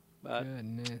 But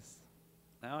Goodness.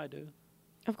 now I do.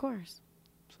 Of course.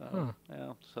 So,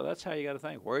 so that's how you got to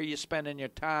think. Where are you spending your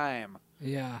time?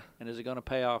 Yeah. And is it going to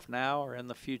pay off now or in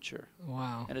the future?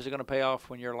 Wow. And is it going to pay off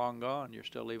when you're long gone? You're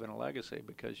still leaving a legacy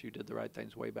because you did the right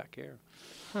things way back here.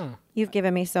 You've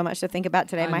given me so much to think about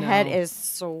today. My head is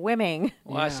swimming.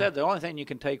 Well, I said the only thing you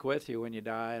can take with you when you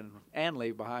die and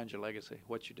leave behind your legacy,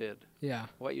 what you did. Yeah.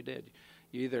 What you did.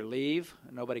 You either leave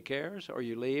and nobody cares, or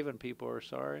you leave and people are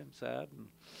sorry and sad and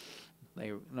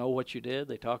they know what you did.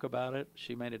 They talk about it.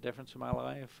 She made a difference in my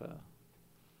life.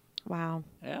 Wow.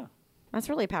 Yeah. That's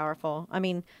really powerful. I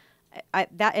mean,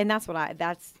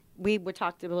 we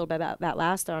talked a little bit about that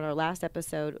on our last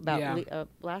episode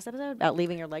about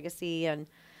leaving your legacy and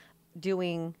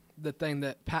doing the thing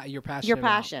that you're passionate your about.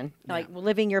 passion, like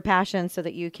living your passion so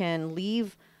that you can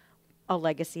leave a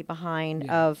legacy behind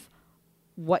of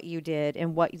what you did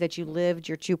and that you lived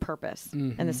your true purpose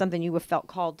and it's something you have felt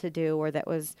called to do or that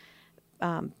was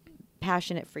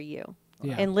passionate for you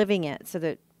and living it so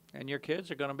that. And your kids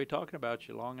are going to be talking about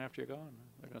you long after you're gone.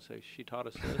 They're going to say, she taught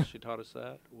us this, she taught us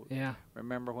that. Yeah.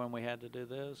 Remember when we had to do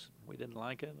this? We didn't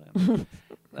like it.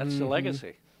 That's the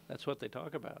legacy. That's what they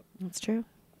talk about. That's true.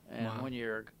 And when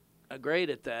you're great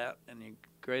at that and you're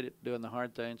great at doing the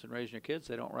hard things and raising your kids,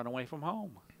 they don't run away from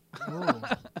home.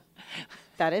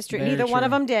 That is true. Very Neither one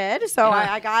of them did. So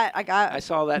I got. I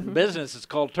saw that in business. It's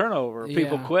called turnover.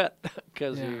 People quit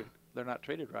because they're not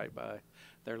treated right by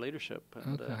their leadership.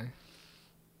 And, okay.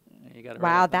 You gotta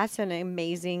wow, that's an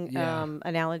amazing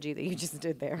analogy that you just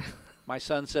did there. My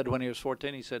son said when he was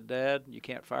 14, he said, Dad, you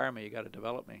can't fire me. You got to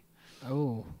develop me.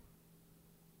 Oh.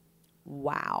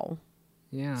 Wow.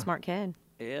 Yeah. Smart kid.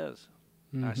 He is.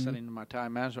 I sent him to my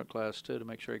time management class, too, to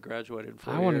make sure he graduated in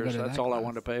 4 I years. That's all I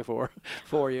wanted to pay for.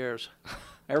 4 years.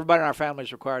 Everybody in our family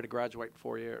is required to graduate in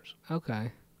 4 years.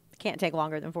 Okay. Can't take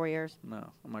longer than 4 years.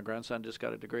 No. My grandson just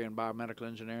got a degree in biomedical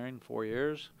engineering, 4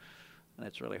 years. And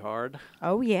it's really hard.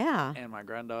 Oh, yeah. And my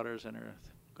granddaughter's going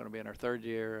to be in her 3rd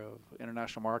year of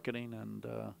international marketing and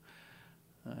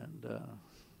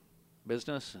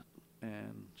business.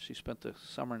 And she spent the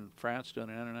summer in France doing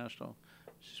an international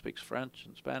She speaks French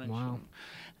and Spanish. Wow.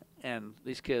 And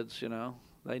these kids, you know,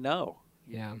 they know.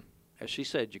 Yeah. As she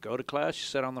said, you go to class, you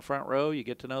sit on the front row, you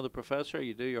get to know the professor,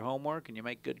 you do your homework, and you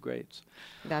make good grades.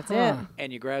 That's it.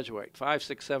 And you graduate. 5,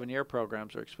 6, 7-year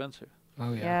programs are expensive.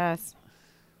 Oh, yeah. Yes.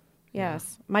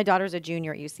 Yes. Yeah. My daughter's a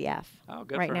junior at UCF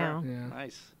good right for now. her. Yeah.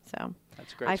 Nice. So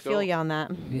that's a great I school. feel you on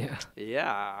that. Yeah.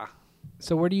 Yeah.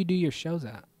 So where do you do your shows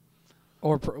at?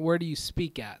 Or where do you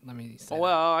speak at? Let me say.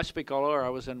 Well, I speak all over. I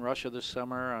was in Russia this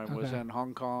summer. I was in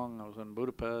Hong Kong. I was in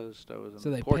Budapest. I was in Portugal. So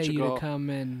they pay you to come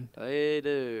and... They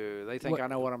do. They think I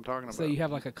know what I'm talking about. So you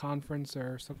have like a conference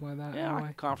or something like that?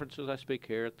 Yeah, conferences. I speak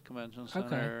here at the convention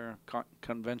center.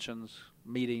 Conventions,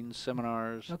 meetings,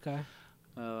 seminars. Okay.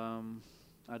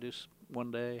 I do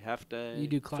one day, half day. You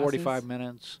do classes? 45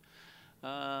 minutes.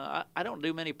 I don't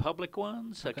do many public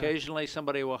ones. Okay. Occasionally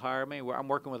somebody will hire me. I'm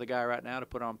working with a guy right now to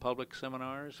put on public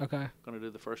seminars. Okay. Going to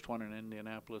do the first one in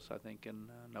Indianapolis, I think, in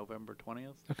November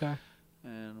 20th. Okay.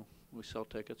 And we sell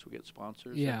tickets. We get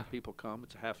sponsors. Yeah. And people come.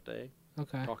 It's a half day.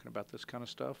 Okay. Talking about this kind of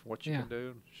stuff, what you can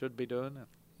do, should be doing.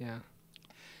 Yeah.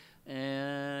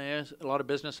 And there's a lot of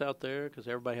business out there because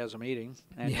everybody has a meeting,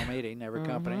 annual meeting, every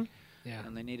company. Yeah.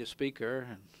 And they need a speaker.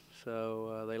 And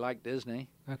so they like Disney.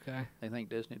 Okay. They think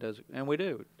Disney does it. And we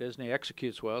do. Disney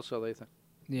executes well, so they think.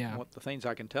 Yeah. What the things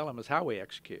I can tell them is how we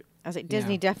execute. I was like,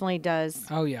 Disney definitely does.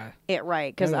 Oh yeah. It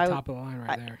right because I top of the line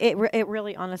right there. It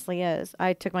really honestly is.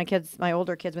 I took my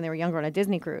older kids when they were younger on a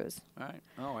Disney cruise. All right.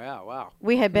 Oh yeah. Wow.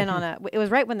 We had been on it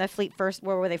was right when the fleet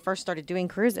where they first started doing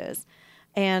cruises,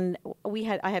 and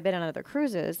I had been on other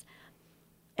cruises.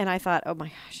 And I thought, oh my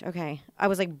gosh, okay. I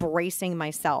was like bracing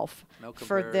myself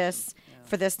for this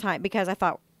time because I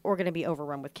thought we're going to be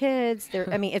overrun with kids.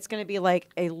 I mean, it's going to be like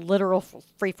a literal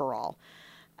free for all,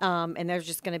 and there's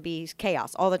just going to be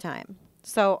chaos all the time.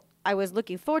 So I was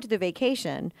looking forward to the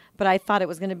vacation, but I thought it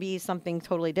was going to be something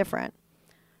totally different.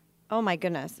 Oh my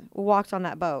goodness, we walked on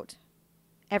that boat.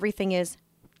 Everything is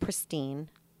pristine.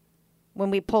 When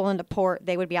we pull into port,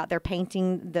 they would be out there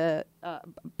painting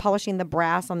polishing the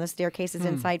brass on the staircases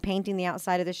inside, painting the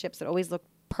outside of the ships. It always looked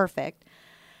perfect.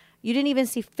 You didn't even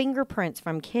see fingerprints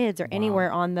from kids or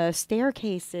anywhere on the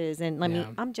staircases. And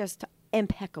I'm just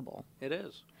impeccable. It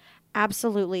is.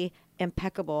 Absolutely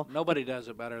impeccable. Nobody does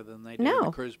it better than they do in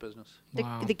the cruise business.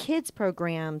 The kids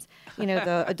programs,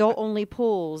 the adult only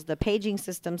pools, the paging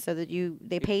system so that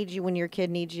they page you when your kid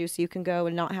needs you so you can go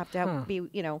and not have to be,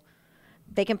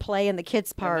 they can play in the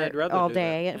kids' part all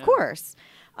day. And of course.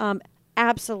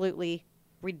 Absolutely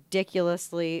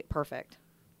ridiculously perfect.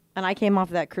 And I came off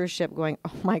of that cruise ship going,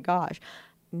 oh my gosh,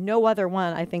 no other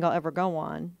one I think I'll ever go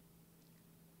on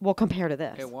will compare to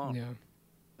this. It won't. Yeah.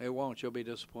 It won't. You'll be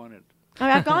disappointed. I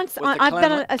mean, I've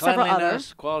been on several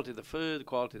others. Quality of the food, the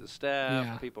quality of the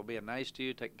staff, people being nice to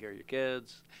you, taking care of your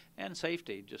kids, and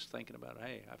safety. Just thinking about,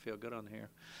 hey, I feel good on here.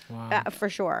 Wow. For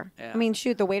sure. Yeah. I mean,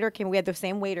 shoot, the waiter came. We had the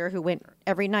same waiter who went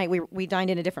every night. We dined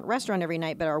in a different restaurant every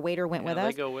night, but our waiter went with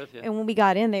us. They go with you. And when we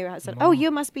got in, they said, "Oh,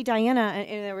 you must be Diana,"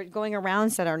 and they were going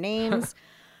around, said our names.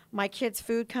 My kids'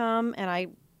 food come, and I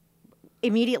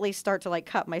immediately start to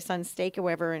cut my son's steak or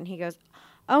whatever, and he goes,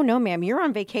 "Oh no, ma'am, you're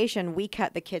on vacation. We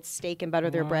cut the kids' steak and butter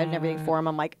their bread and everything for them."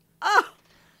 I'm like, "Oh,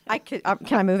 I could.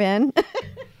 Can I move in?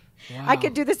 Wow. I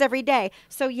could do this every day."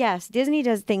 So yes, Disney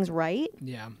does things right.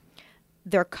 Yeah.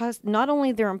 Their not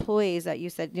only their employees that you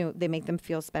said, they make them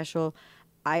feel special.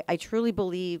 I truly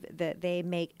believe that they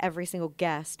make every single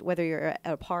guest, whether you're at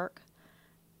a park,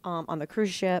 on the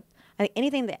cruise ship,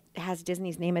 anything that has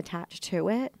Disney's name attached to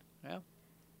it,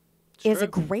 is a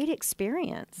great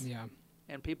experience. Yeah.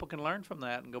 And people can learn from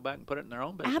that and go back and put it in their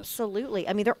own business. Absolutely.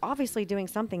 I mean, they're obviously doing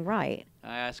something right.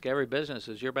 I ask every business,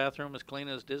 is your bathroom as clean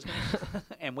as Disney's?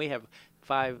 And we have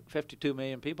 52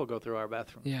 million people go through our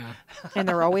bathroom. Yeah. And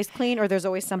they're always clean, or there's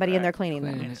always somebody in there cleaning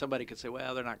them. And somebody could say,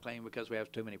 well, they're not clean because we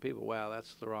have too many people. Well,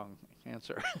 that's the wrong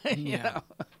answer. Yeah.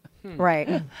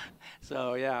 Right.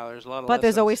 So, yeah, there's a lot of But lessons.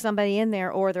 there's always somebody in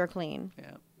there, or they're clean.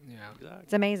 Yeah. Yeah. Exactly.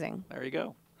 It's amazing. There you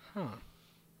go. Huh.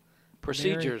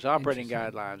 Procedures, operating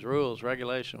guidelines, rules,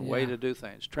 regulation, way to do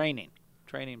things, training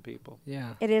people.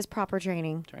 Yeah. It is proper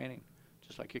training. Training,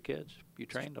 just like your kids. You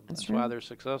trained them. That's why they're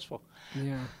successful.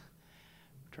 Yeah.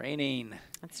 Training.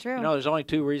 That's true. There's only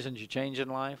 2 reasons you change in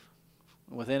life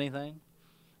with anything.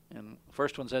 And the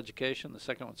first one's education. The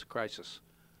second one's a crisis.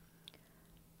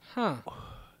 Huh.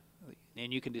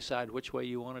 And you can decide which way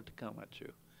you want it to come at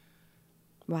you.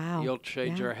 Wow. You'll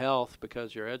trade your health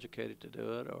because you're educated to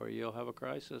do it, or you'll have a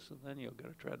crisis, and then you'll get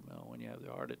a treadmill when you have the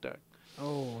heart attack.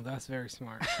 Oh, that's very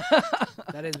smart.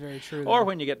 That is very true. Or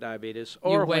when you get diabetes,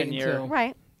 or when you're...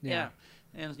 Right. Yeah.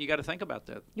 And you got to think about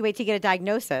that. You wait to get a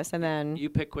diagnosis, and then... You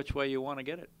pick which way you want to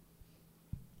get it.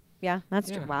 Yeah,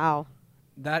 that's true. Wow.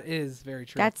 That is very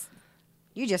true.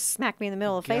 You just smacked me in the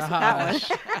middle of the face with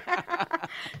that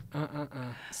one.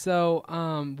 So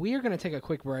we are going to take a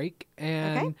quick break,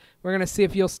 and we're going to see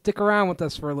if you'll stick around with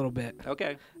us for a little bit.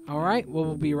 Okay. All right. Well,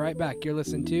 we'll be right back. You're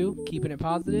listening to Keeping It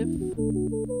Positive.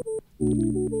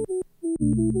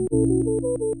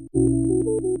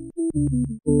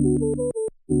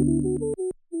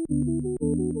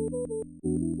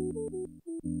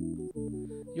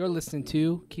 You're listening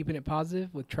to Keeping It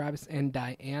Positive with Travis and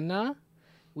Diana.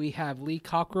 We have Lee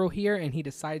Cockrell here, and he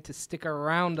decided to stick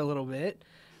around a little bit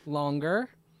longer.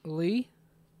 Lee?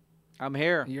 I'm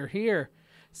here. You're here.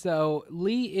 So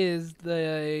Lee is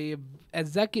the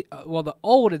the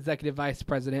old executive vice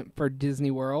president for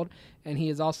Disney World, and he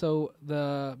is also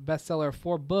the bestseller of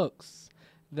 4 books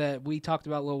that we talked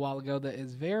about a little while ago that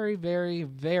is very, very,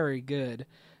 very good.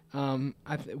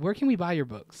 Where can we buy your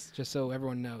books, just so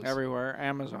everyone knows? Everywhere.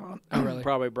 Amazon. Oh, really?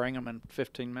 Probably bring them in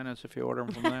 15 minutes if you order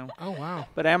them from them. Oh, wow.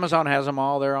 But Amazon has them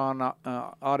all. They're on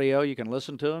audio. You can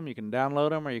listen to them. You can download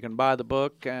them, or you can buy the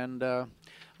book. And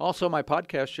also my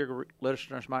podcast your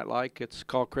listeners might like. It's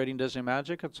called Creating Disney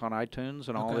Magic. It's on iTunes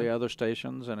and all the other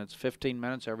stations, and it's 15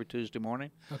 minutes every Tuesday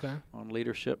morning. Okay. On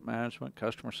leadership management,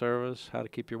 customer service, how to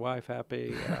keep your wife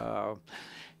happy, how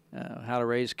to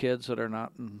raise kids that are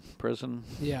not in prison,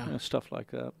 stuff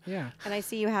like that. Yeah. And I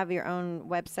see you have your own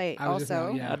website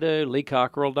also. I do,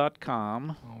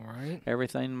 leecockrell.com. All right.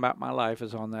 Everything about my life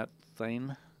is on that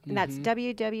thing. And that's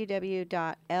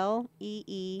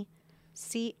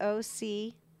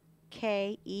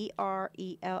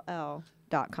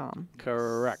www.leecockerell.com.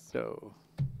 Correcto.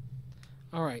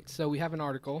 All right, so we have an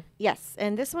article. Yes,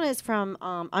 and this one is from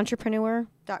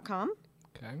entrepreneur.com.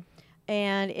 Okay.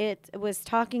 And it was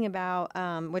talking about,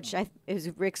 which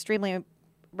is extremely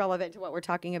relevant to what we're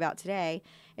talking about today.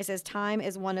 It says, time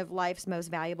is one of life's most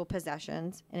valuable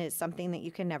possessions, and it's something that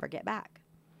you can never get back.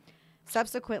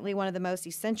 Subsequently, one of the most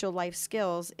essential life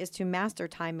skills is to master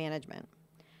time management.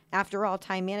 After all,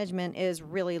 time management is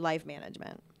really life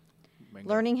management. Bingo.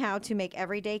 Learning how to make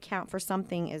every day count for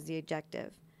something is the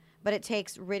objective. But it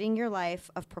takes ridding your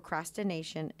life of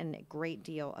procrastination and a great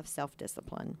deal of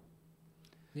self-discipline.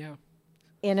 Yeah.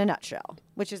 In a nutshell,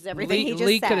 which is everything he just said.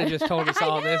 Lee could have just told us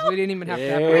all this. We didn't even have to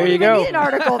have There you go. Need an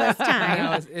article this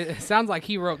time. It sounds like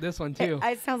he wrote this one, too.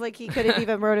 It sounds like he could have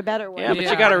even wrote a better one. Yeah, but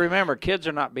you got to remember, kids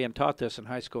are not being taught this in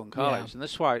high school and college. Yeah. And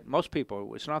this is why most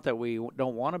people, it's not that we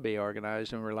don't want to be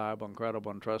organized and reliable and credible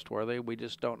and trustworthy. We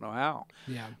just don't know how.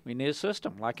 Yeah. We need a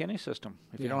system, like any system.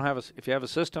 If you don't have if you have a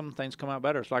system, things come out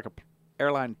better. It's like a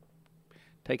airline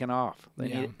taking off.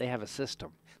 They have a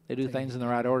system. They do things in the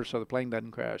right order so the plane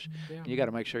doesn't crash. Yeah. You got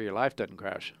to make sure your life doesn't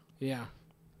crash. Yeah.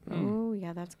 Oh,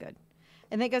 yeah, that's good.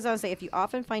 And then it goes on to say, if you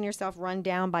often find yourself run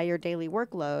down by your daily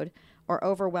workload or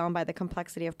overwhelmed by the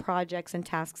complexity of projects and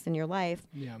tasks in your life,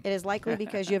 it is likely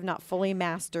because you have not fully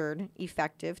mastered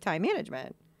effective time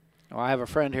management. Well, I have a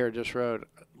friend here just wrote,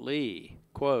 Lee,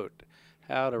 quote,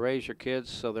 how to raise your kids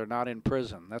so they're not in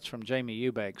prison. That's from Jamie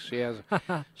Eubanks. She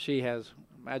has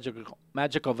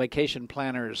magical vacation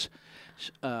planners.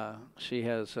 She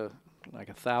has like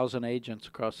 1,000 agents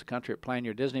across the country that plan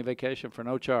your Disney vacation for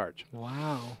no charge.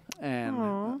 Wow.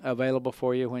 And available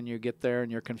for you when you get there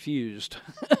and you're confused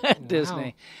at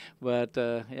Disney. But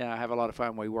I have a lot of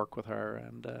fun. We work with her,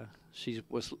 and she's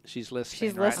listening. She's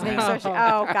right listening. now. So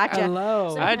gotcha.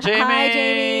 Hello. Hi, Jamie. Hi,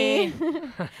 Jamie.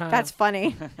 That's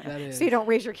funny. That is. So you don't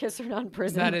raise your kids, they're not in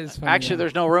prison. That is funny. Actually,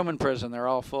 there's no room in prison. They're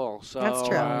all full. So that's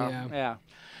true. yeah.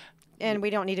 And we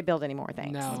don't need to build any more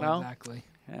things. No, exactly.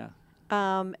 Yeah.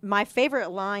 My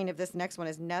favorite line of this next one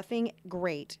is, nothing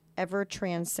great ever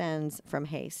transcends from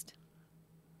haste.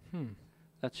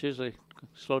 That's usually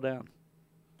slow down.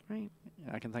 Right.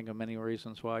 I can think of many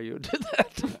reasons why you did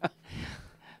that.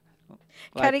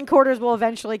 Cutting corners will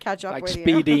eventually catch up with you.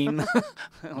 Like speeding.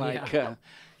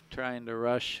 Trying to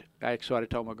rush. Actually, what I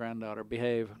told my granddaughter,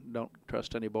 behave. Don't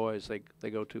trust any boys.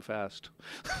 They go too fast.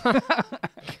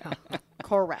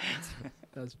 Correct.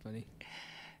 That's funny.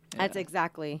 That's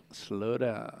exactly. Slow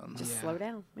down. Just slow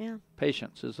down. Yeah.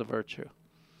 Patience is a virtue.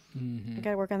 Mm-hmm. You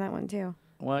got to work on that one too.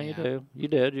 Well, you do. You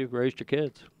did. You raised your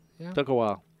kids. Yeah. Took a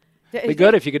while. Be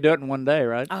good if you could do it in one day,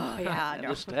 right? Oh, yeah. No.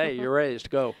 Just, hey, you're raised.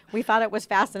 Go. We thought it was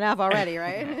fast enough already,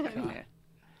 right?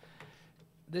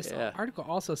 This article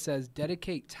also says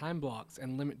dedicate time blocks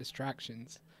and limit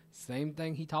distractions. Same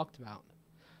thing he talked about.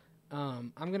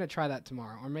 I'm going to try that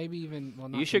tomorrow, or maybe even... Well,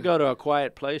 not you should go to a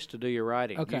quiet place to do your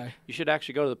writing. Okay. You should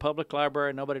actually go to the public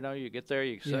library. Nobody know you. Get there,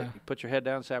 you sit, you put your head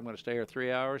down and say, I'm going to stay here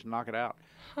 3 hours and knock it out.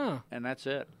 Huh. And that's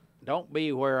it. Don't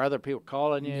be where other people are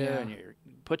calling you and you're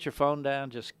put your phone down,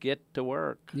 just get to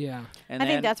work. Yeah. And I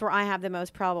think that's where I have the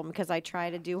most problem, because I try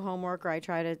to do homework or I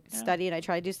try to study and I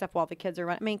try to do stuff while the kids are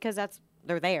running. I mean, because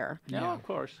they're there. Yeah, of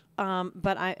course.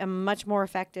 But I am much more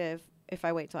effective if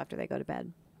I wait till after they go to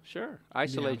bed. Sure.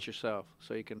 Isolate yourself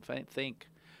so you can think.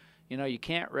 You know, you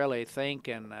can't really think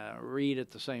and read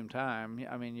at the same time.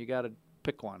 I mean, you got to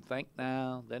pick one. Think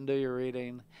now, then do your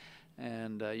reading.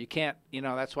 And you can't,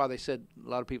 that's why they said, a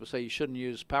lot of people say you shouldn't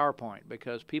use PowerPoint,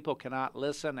 because people cannot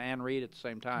listen and read at the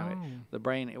same time. The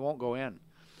brain, it won't go in.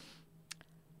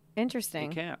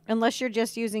 Interesting. You can't. Unless you're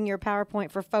just using your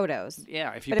PowerPoint for photos.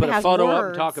 Yeah, if you put a photo up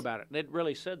and talk about it. It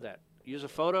really said that. Use a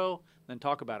photo, then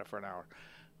talk about it for an hour.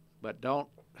 But don't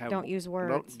use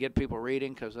words. Don't get people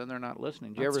reading, because then they're not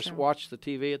listening. Do you ever watch the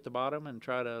TV at the bottom and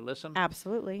try to listen?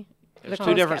 Absolutely. There's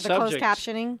two different subjects. The closed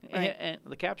captioning. Right. And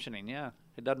the captioning, yeah.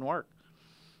 It doesn't work.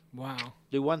 Wow.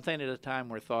 Do one thing at a time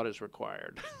where thought is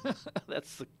required.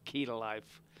 That's the key to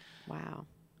life. Wow.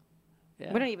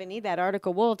 Yeah. We don't even need that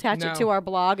article. We'll attach it to our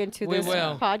blog and to this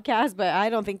podcast, but I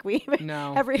don't think we even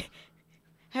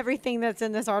everything that's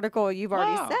in this article you've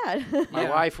already said. My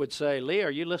wife would say, "Lee,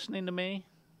 are you listening to me?"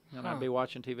 And I'd be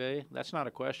watching TV. That's not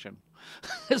a question.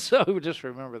 So just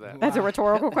remember that. That's a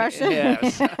rhetorical question?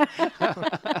 Yes.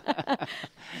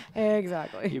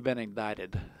 Exactly. You've been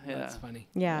indicted. Yeah. That's funny.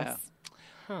 Yes. Yeah.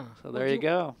 Huh. So there you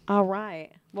go. All right.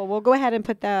 Well, we'll go ahead and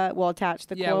we'll attach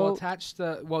the quote. Yeah, we'll attach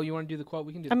you want to do the quote?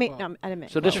 We can do the quote. No, I didn't mean.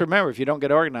 So just remember, if you don't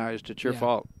get organized, it's your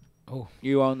fault. Oh.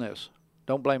 You own this.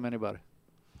 Don't blame anybody.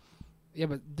 Yeah,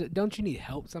 but don't you need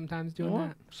help sometimes doing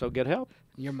that? So get help.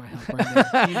 You're my help right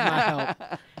now. He's my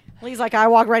help. Lee's like, I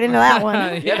walked right into that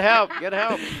one. Get help. Get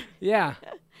help. Yeah.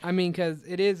 I mean, because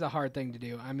it is a hard thing to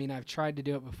do. I mean, I've tried to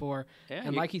do it before. Yeah,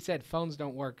 and like he said, phones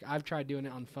don't work. I've tried doing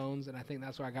it on phones, and I think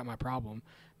that's where I got my problem.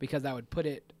 Because I would put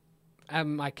it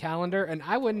on my calendar, and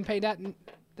I wouldn't pay that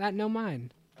no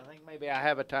mind. I think maybe I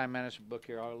have a time management book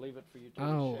here. I'll leave it for you to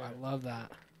Oh, I love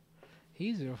that.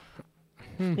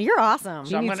 You're awesome.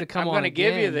 So I'm going to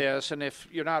give you this, and if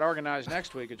you're not organized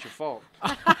next week, it's your fault.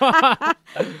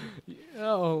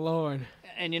 Oh, Lord.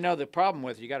 And the problem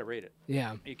with it, you got to read it.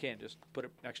 Yeah. You can't just put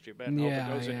it next to your bed and hope it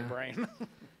goes in your brain.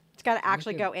 It's got to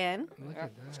actually go in.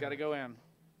 It's got to go in.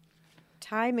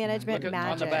 Time management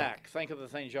magic. On the back. Think of the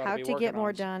things you ought to be working on. How to get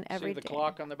more done every day. See the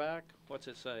clock on the back? What's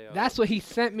it say? That's what he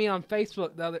sent me on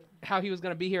Facebook, how he was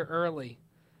going to be here early.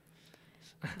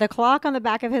 The clock on the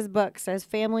back of his book says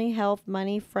family, health,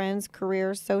 money, friends,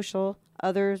 career, social,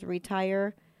 others,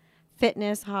 retire,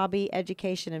 fitness, hobby,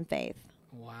 education, and faith.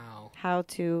 Wow. How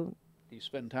to Do you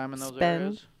spend time in those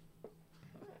areas?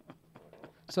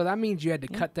 So that means you had to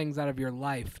cut things out of your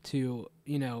life to,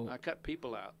 I cut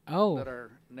people out that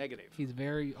are negative. He's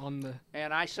very on the...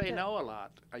 And I say no a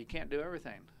lot. You can't do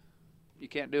everything. You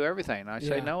can't do everything. I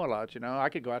say no a lot. I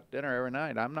could go out to dinner every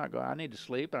night. I'm not going. I need to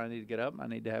sleep, and I need to get up, and I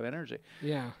need to have energy.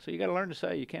 Yeah. So you got to learn to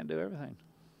say you can't do everything.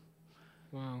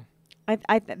 Wow.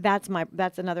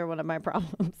 That's another one of my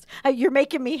problems. You're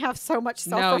making me have so much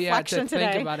self-reflection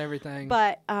today. Think about everything.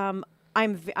 But I'm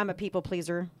a people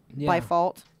pleaser by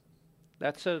fault.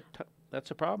 That's a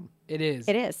problem. It is.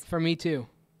 It is for me too.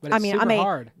 But it's I'm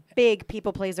hard. Big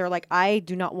people pleaser. Like, I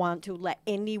do not want to let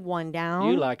anyone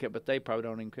down. You like it, but they probably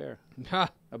don't even care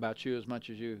about you as much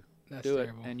as you do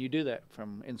terrible. it. And you do that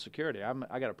from insecurity.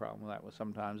 I got a problem with that. With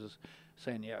sometimes is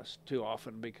saying yes too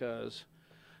often because,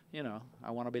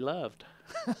 I want to be loved.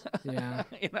 Yeah.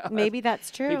 Maybe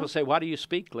that's true. People say, "Why do you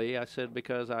speak, Lee?" I said,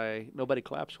 "Because nobody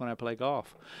claps when I play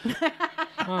golf.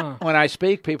 When I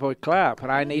speak, people clap,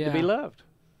 and I need to be loved."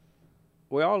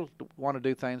 We all want to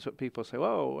do things that people say,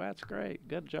 "Whoa, that's great.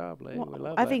 Good job, Lee. We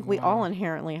love that." I think we all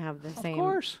inherently have the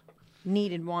same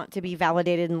need and want to be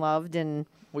validated and loved. And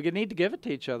we need to give it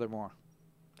to each other more.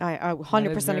 I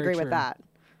 100% agree with that.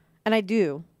 And I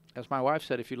do. As my wife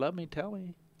said, if you love me, tell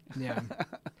me. Yeah.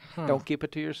 Don't keep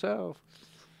it to yourself.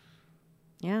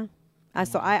 Yeah.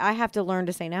 So I have to learn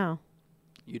to say no.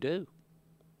 You do.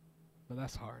 Well,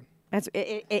 that's hard.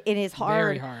 It is hard.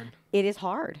 Very hard. It is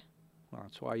hard. Well,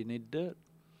 that's why you need to do it.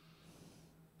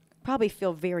 Probably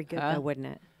feel very good though, wouldn't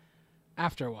it?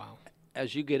 After a while.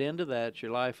 As you get into that,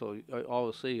 your life will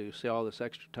you see all this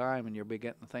extra time, and you'll be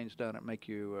getting things done that make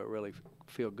you really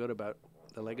feel good about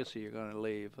the legacy you're going to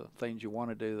leave, things you want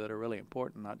to do that are really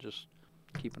important, not just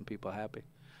keeping people happy.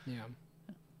 Yeah.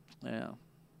 Yeah.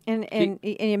 And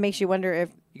it makes you wonder if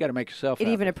you got to make yourself it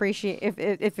happy. even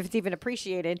if it's even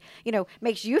appreciated,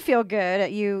 makes you feel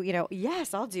good.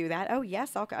 Yes, I'll do that. Oh,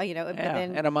 yes, I'll. Yeah. But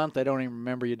then in a month, they don't even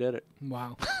remember you did it.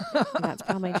 Wow. That's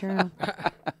probably true.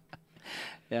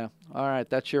 Yeah. All right.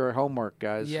 That's your homework,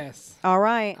 guys. Yes. All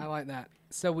right. I like that.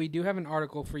 So we do have an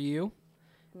article for you.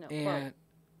 No, and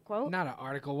quote? Not an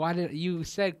article. Why did you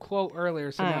said quote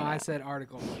earlier? So now I said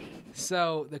article.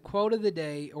 So the quote of the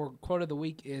day or quote of the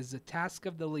week is: "The task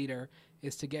of the leader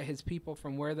is to get his people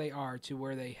from where they are to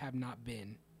where they have not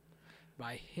been,"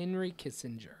 by Henry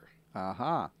Kissinger.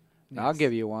 Yes. I'll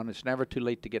give you one. It's never too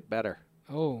late to get better.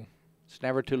 Oh. It's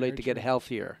never too late to get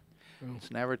healthier. Oh.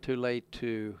 It's never too late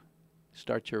to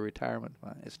start your retirement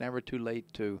fund. It's never too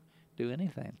late to do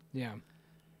anything. Yeah.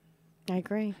 I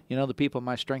agree. You know, the people in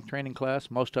my strength training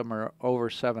class, most of them are over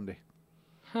 70.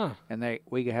 Huh. And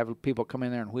we have people come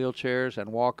in there in wheelchairs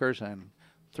and walkers, and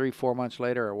 3-4 months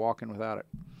later are walking without it.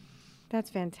 That's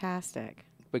fantastic.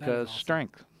 Because awesome.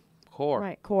 Strength, core.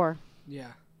 Right, core.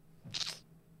 Yeah.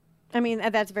 I mean,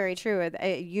 that's very true.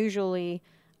 Usually,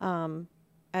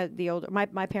 the older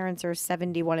my parents are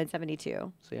 71 and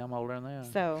 72. See, I'm older than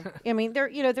that. So I mean,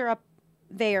 they're up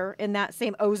there in that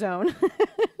same ozone,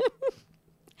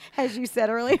 as you said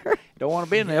earlier. Don't want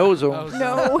to be in the ozone.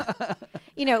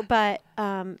 No, but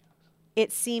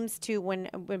it seems to when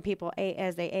people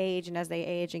as they age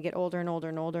and get older and older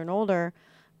and older and older,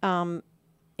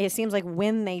 it seems like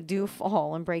when they do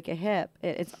fall and break a hip,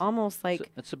 it's almost like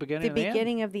it's the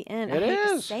beginning of the end. It I hate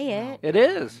is. to say it. It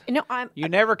is. No, you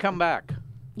never come back.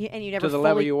 And you never to the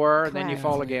level you were, correct. and then you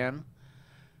fall again.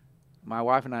 My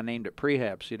wife and I named it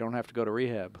prehab, so you don't have to go to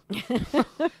rehab.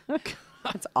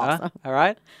 That's awesome. All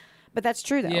right? But that's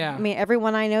true, though. Yeah. I mean,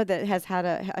 everyone I know that has had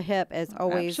a hip is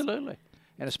always... Absolutely.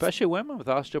 And especially women with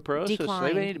osteoporosis.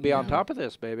 Decline. They need to be on top of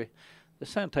this, baby. This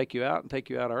is going to take you out and take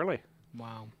you out early.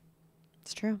 Wow.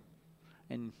 It's true.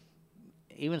 And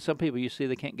even some people you see,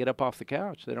 they can't get up off the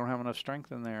couch. They don't have enough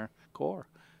strength in their core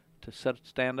to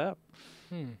stand up.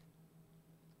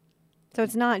 So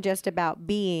it's not just about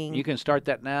being... You can start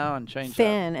that now and change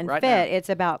thin that. and right fit. now. It's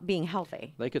about being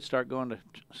healthy. They could start going to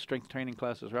strength training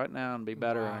classes right now and be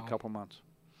better in a couple months.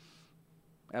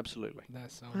 Absolutely.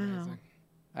 That's so amazing.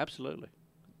 Absolutely.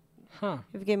 Huh.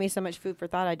 You've given me so much food for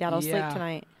thought. I doubt I'll sleep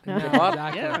tonight. No,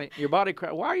 your body.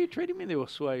 Why are you treating me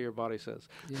this way? Your body says.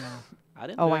 Yeah. I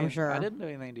didn't. I'm sure. I didn't do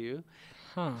anything to you.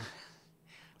 Huh.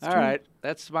 All right,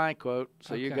 that's my quote.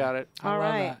 So you got it. All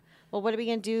right. Well, what are we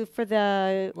going to do for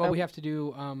the... Well, we have to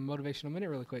do Motivational Minute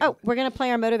really quick. Oh, we're going to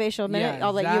play our Motivational Minute. Yeah,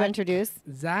 I'll let you introduce.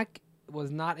 Zach was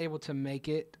not able to make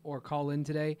it or call in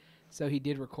today, so he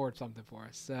did record something for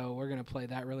us. So we're going to play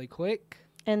that really quick.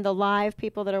 And the live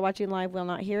people that are watching live will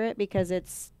not hear it because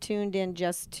it's tuned in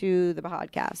just to the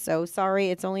podcast. So sorry,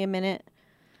 it's only a minute.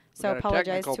 So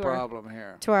apologize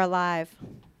to our live.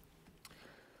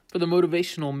 For the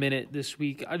Motivational Minute this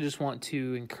week, I just want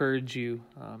to encourage you.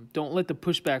 Don't let the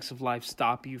pushbacks of life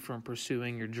stop you from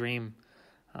pursuing your dream,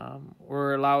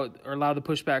 or allow the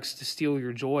pushbacks to steal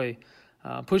your joy.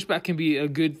 Pushback can be a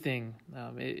good thing.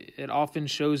 It often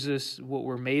shows us what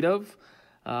we're made of,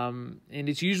 and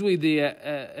it's usually the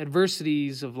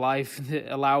adversities of life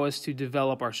that allow us to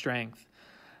develop our strength.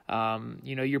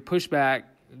 Your pushback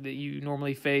that you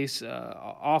normally face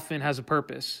often has a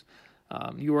purpose.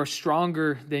 You are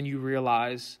stronger than you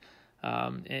realize.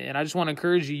 And I just want to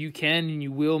encourage you, you can and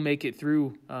you will make it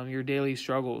through your daily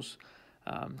struggles.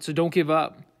 So don't give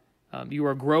up. You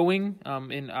are growing,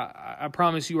 and I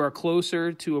promise you are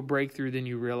closer to a breakthrough than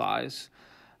you realize.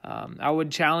 I would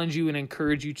challenge you and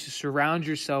encourage you to surround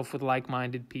yourself with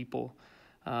like-minded people,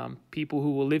 people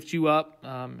who will lift you up,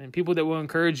 and people that will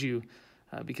encourage you,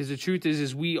 because the truth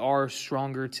is we are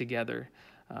stronger together.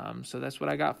 So that's what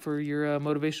I got for your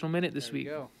Motivational Minute this week.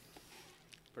 There you go.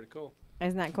 Pretty cool.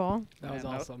 Isn't that cool? That was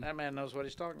awesome. That man knows what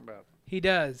he's talking about. He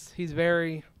does. He's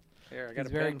very... Here, I got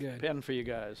a pen for you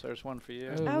guys. There's one for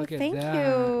you. Oh, thank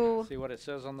you. See what it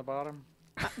says on the bottom?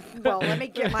 Well, let me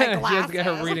get my glasses. She has got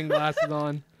her reading glasses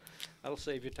on. That'll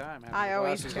save you time. I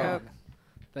always joke.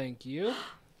 Thank you.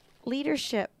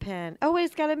 Leadership pen. Oh,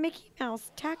 it's got a Mickey Mouse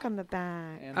tack on the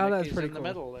back. And that's Mickey's pretty in cool. the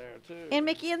middle there, too. And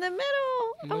Mickey in the middle.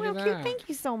 Look how at cute. that. Thank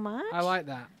you so much. I like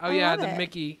that. Oh, I yeah, love the it.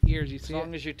 Mickey ears. You see As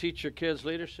long as you teach your kids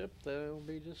leadership, they'll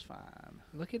be just fine.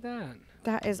 Look at that.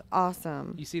 That is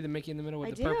awesome. You see the Mickey in the middle with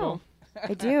I the do. purple?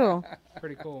 I do.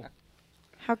 Pretty cool.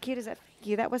 How cute is that? Thank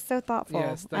you. That was so thoughtful.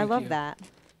 Yes, I thank love you. that.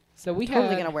 So we Totally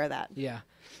had, going to wear that. Yeah.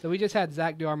 So we just had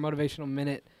Zach do our Motivational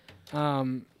Minute.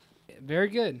 Very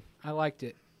good. I liked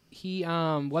it. He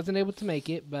wasn't able to make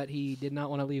it, but he did not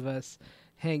want to leave us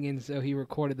hanging, so he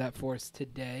recorded that for us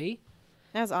today.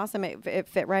 That was awesome. It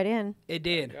fit right in. It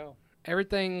did.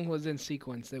 Everything was in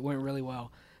sequence. It went really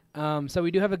well. So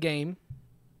we do have a game.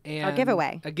 And A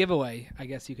giveaway. A giveaway, I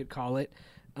guess you could call it.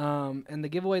 And the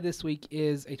giveaway this week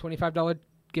is a $25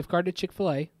 gift card to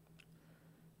Chick-fil-A.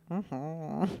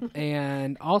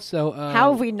 And also...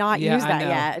 how have we not used that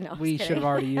yet? No, we should have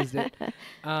already used it.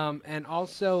 And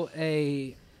also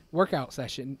a workout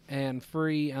session and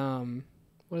free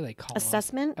what do they call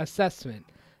assessment? Assessment.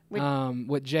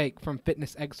 With Jake from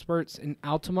Fitness Experts in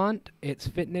Altamont. It's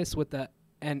fitness with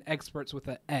and experts with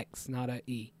a X, not a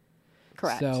E.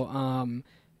 Correct. So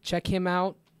check him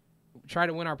out. Try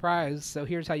to win our prize. So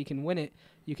here's how you can win it.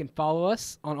 You can follow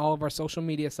us on all of our social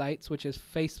media sites, which is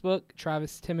Facebook,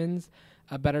 Travis Timmons,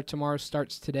 A Better Tomorrow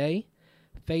Starts Today.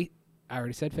 I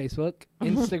already said Facebook.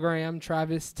 Instagram,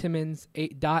 Travis Timmons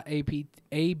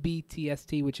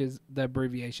 .abtst, which is the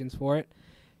abbreviations for it.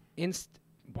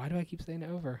 Why do I keep saying it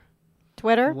over?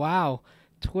 Twitter? Wow.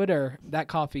 Twitter. That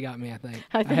coffee got me, I think.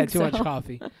 I had too so. much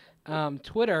coffee.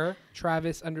 Twitter,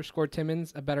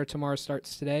 Travis_Timmons, A Better Tomorrow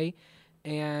Starts Today.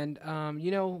 And,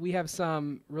 we have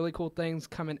some really cool things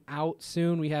coming out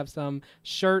soon. We have some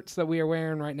shirts that we are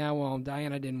wearing right now. Well,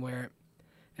 Diana didn't wear it.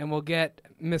 And we'll get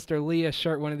Mr. Lee a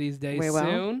shirt one of these days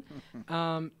soon.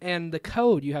 And the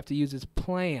code you have to use is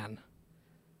PLAN.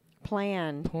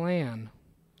 Plan.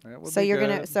 So you're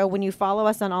gonna. So when you follow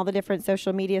us on all the different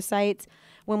social media sites,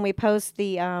 when we post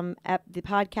the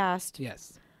podcast,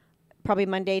 yes, probably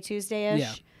Monday,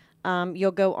 Tuesday-ish,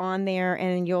 you'll go on there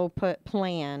and you'll put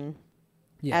plan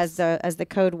as the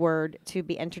code word to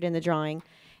be entered in the drawing.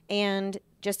 And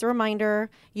just a reminder,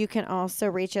 you can also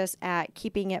reach us at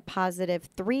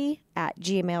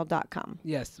keepingitpositive3@gmail.com.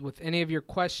 Yes, with any of your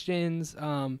questions.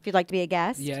 If you'd like to be a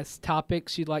guest. Yes,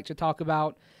 topics you'd like to talk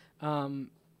about.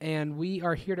 And we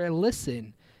are here to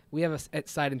listen. We have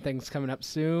exciting things coming up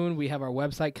soon. We have our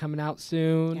website coming out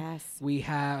soon. Yes. We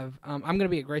have, I'm going to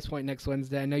be at Grace Point next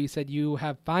Wednesday. I know you said you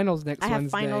have finals next Wednesday. I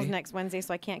have finals next Wednesday,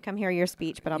 so I can't come hear your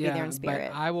speech, but I'll be there in spirit.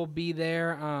 But I will be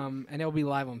there, and it'll be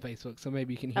live on Facebook, so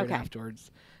maybe you can hear it afterwards.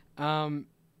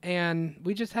 And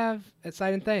we just have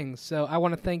exciting things. So I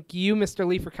want to thank you, Mr.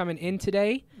 Lee, for coming in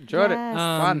today. Enjoyed it.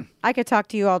 Fun. I could talk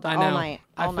to you all night.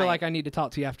 I feel like I need to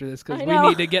talk to you after this because we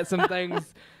need to get some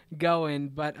things going.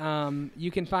 But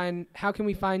you can how can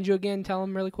we find you again? Tell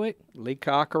them really quick.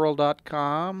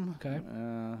 LeeCockerell.com. Okay.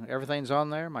 Everything's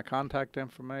on there. My contact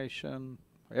information,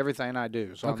 everything I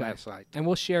do is on that site. And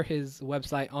we'll share his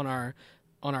website on our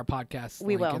podcast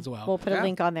link as well. We'll put a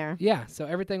link on there. Yeah, so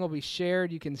everything will be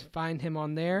shared. You can find him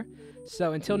on there.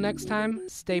 So until next time,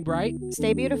 stay bright.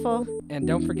 Stay beautiful. And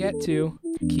don't forget to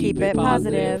keep it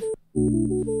positive.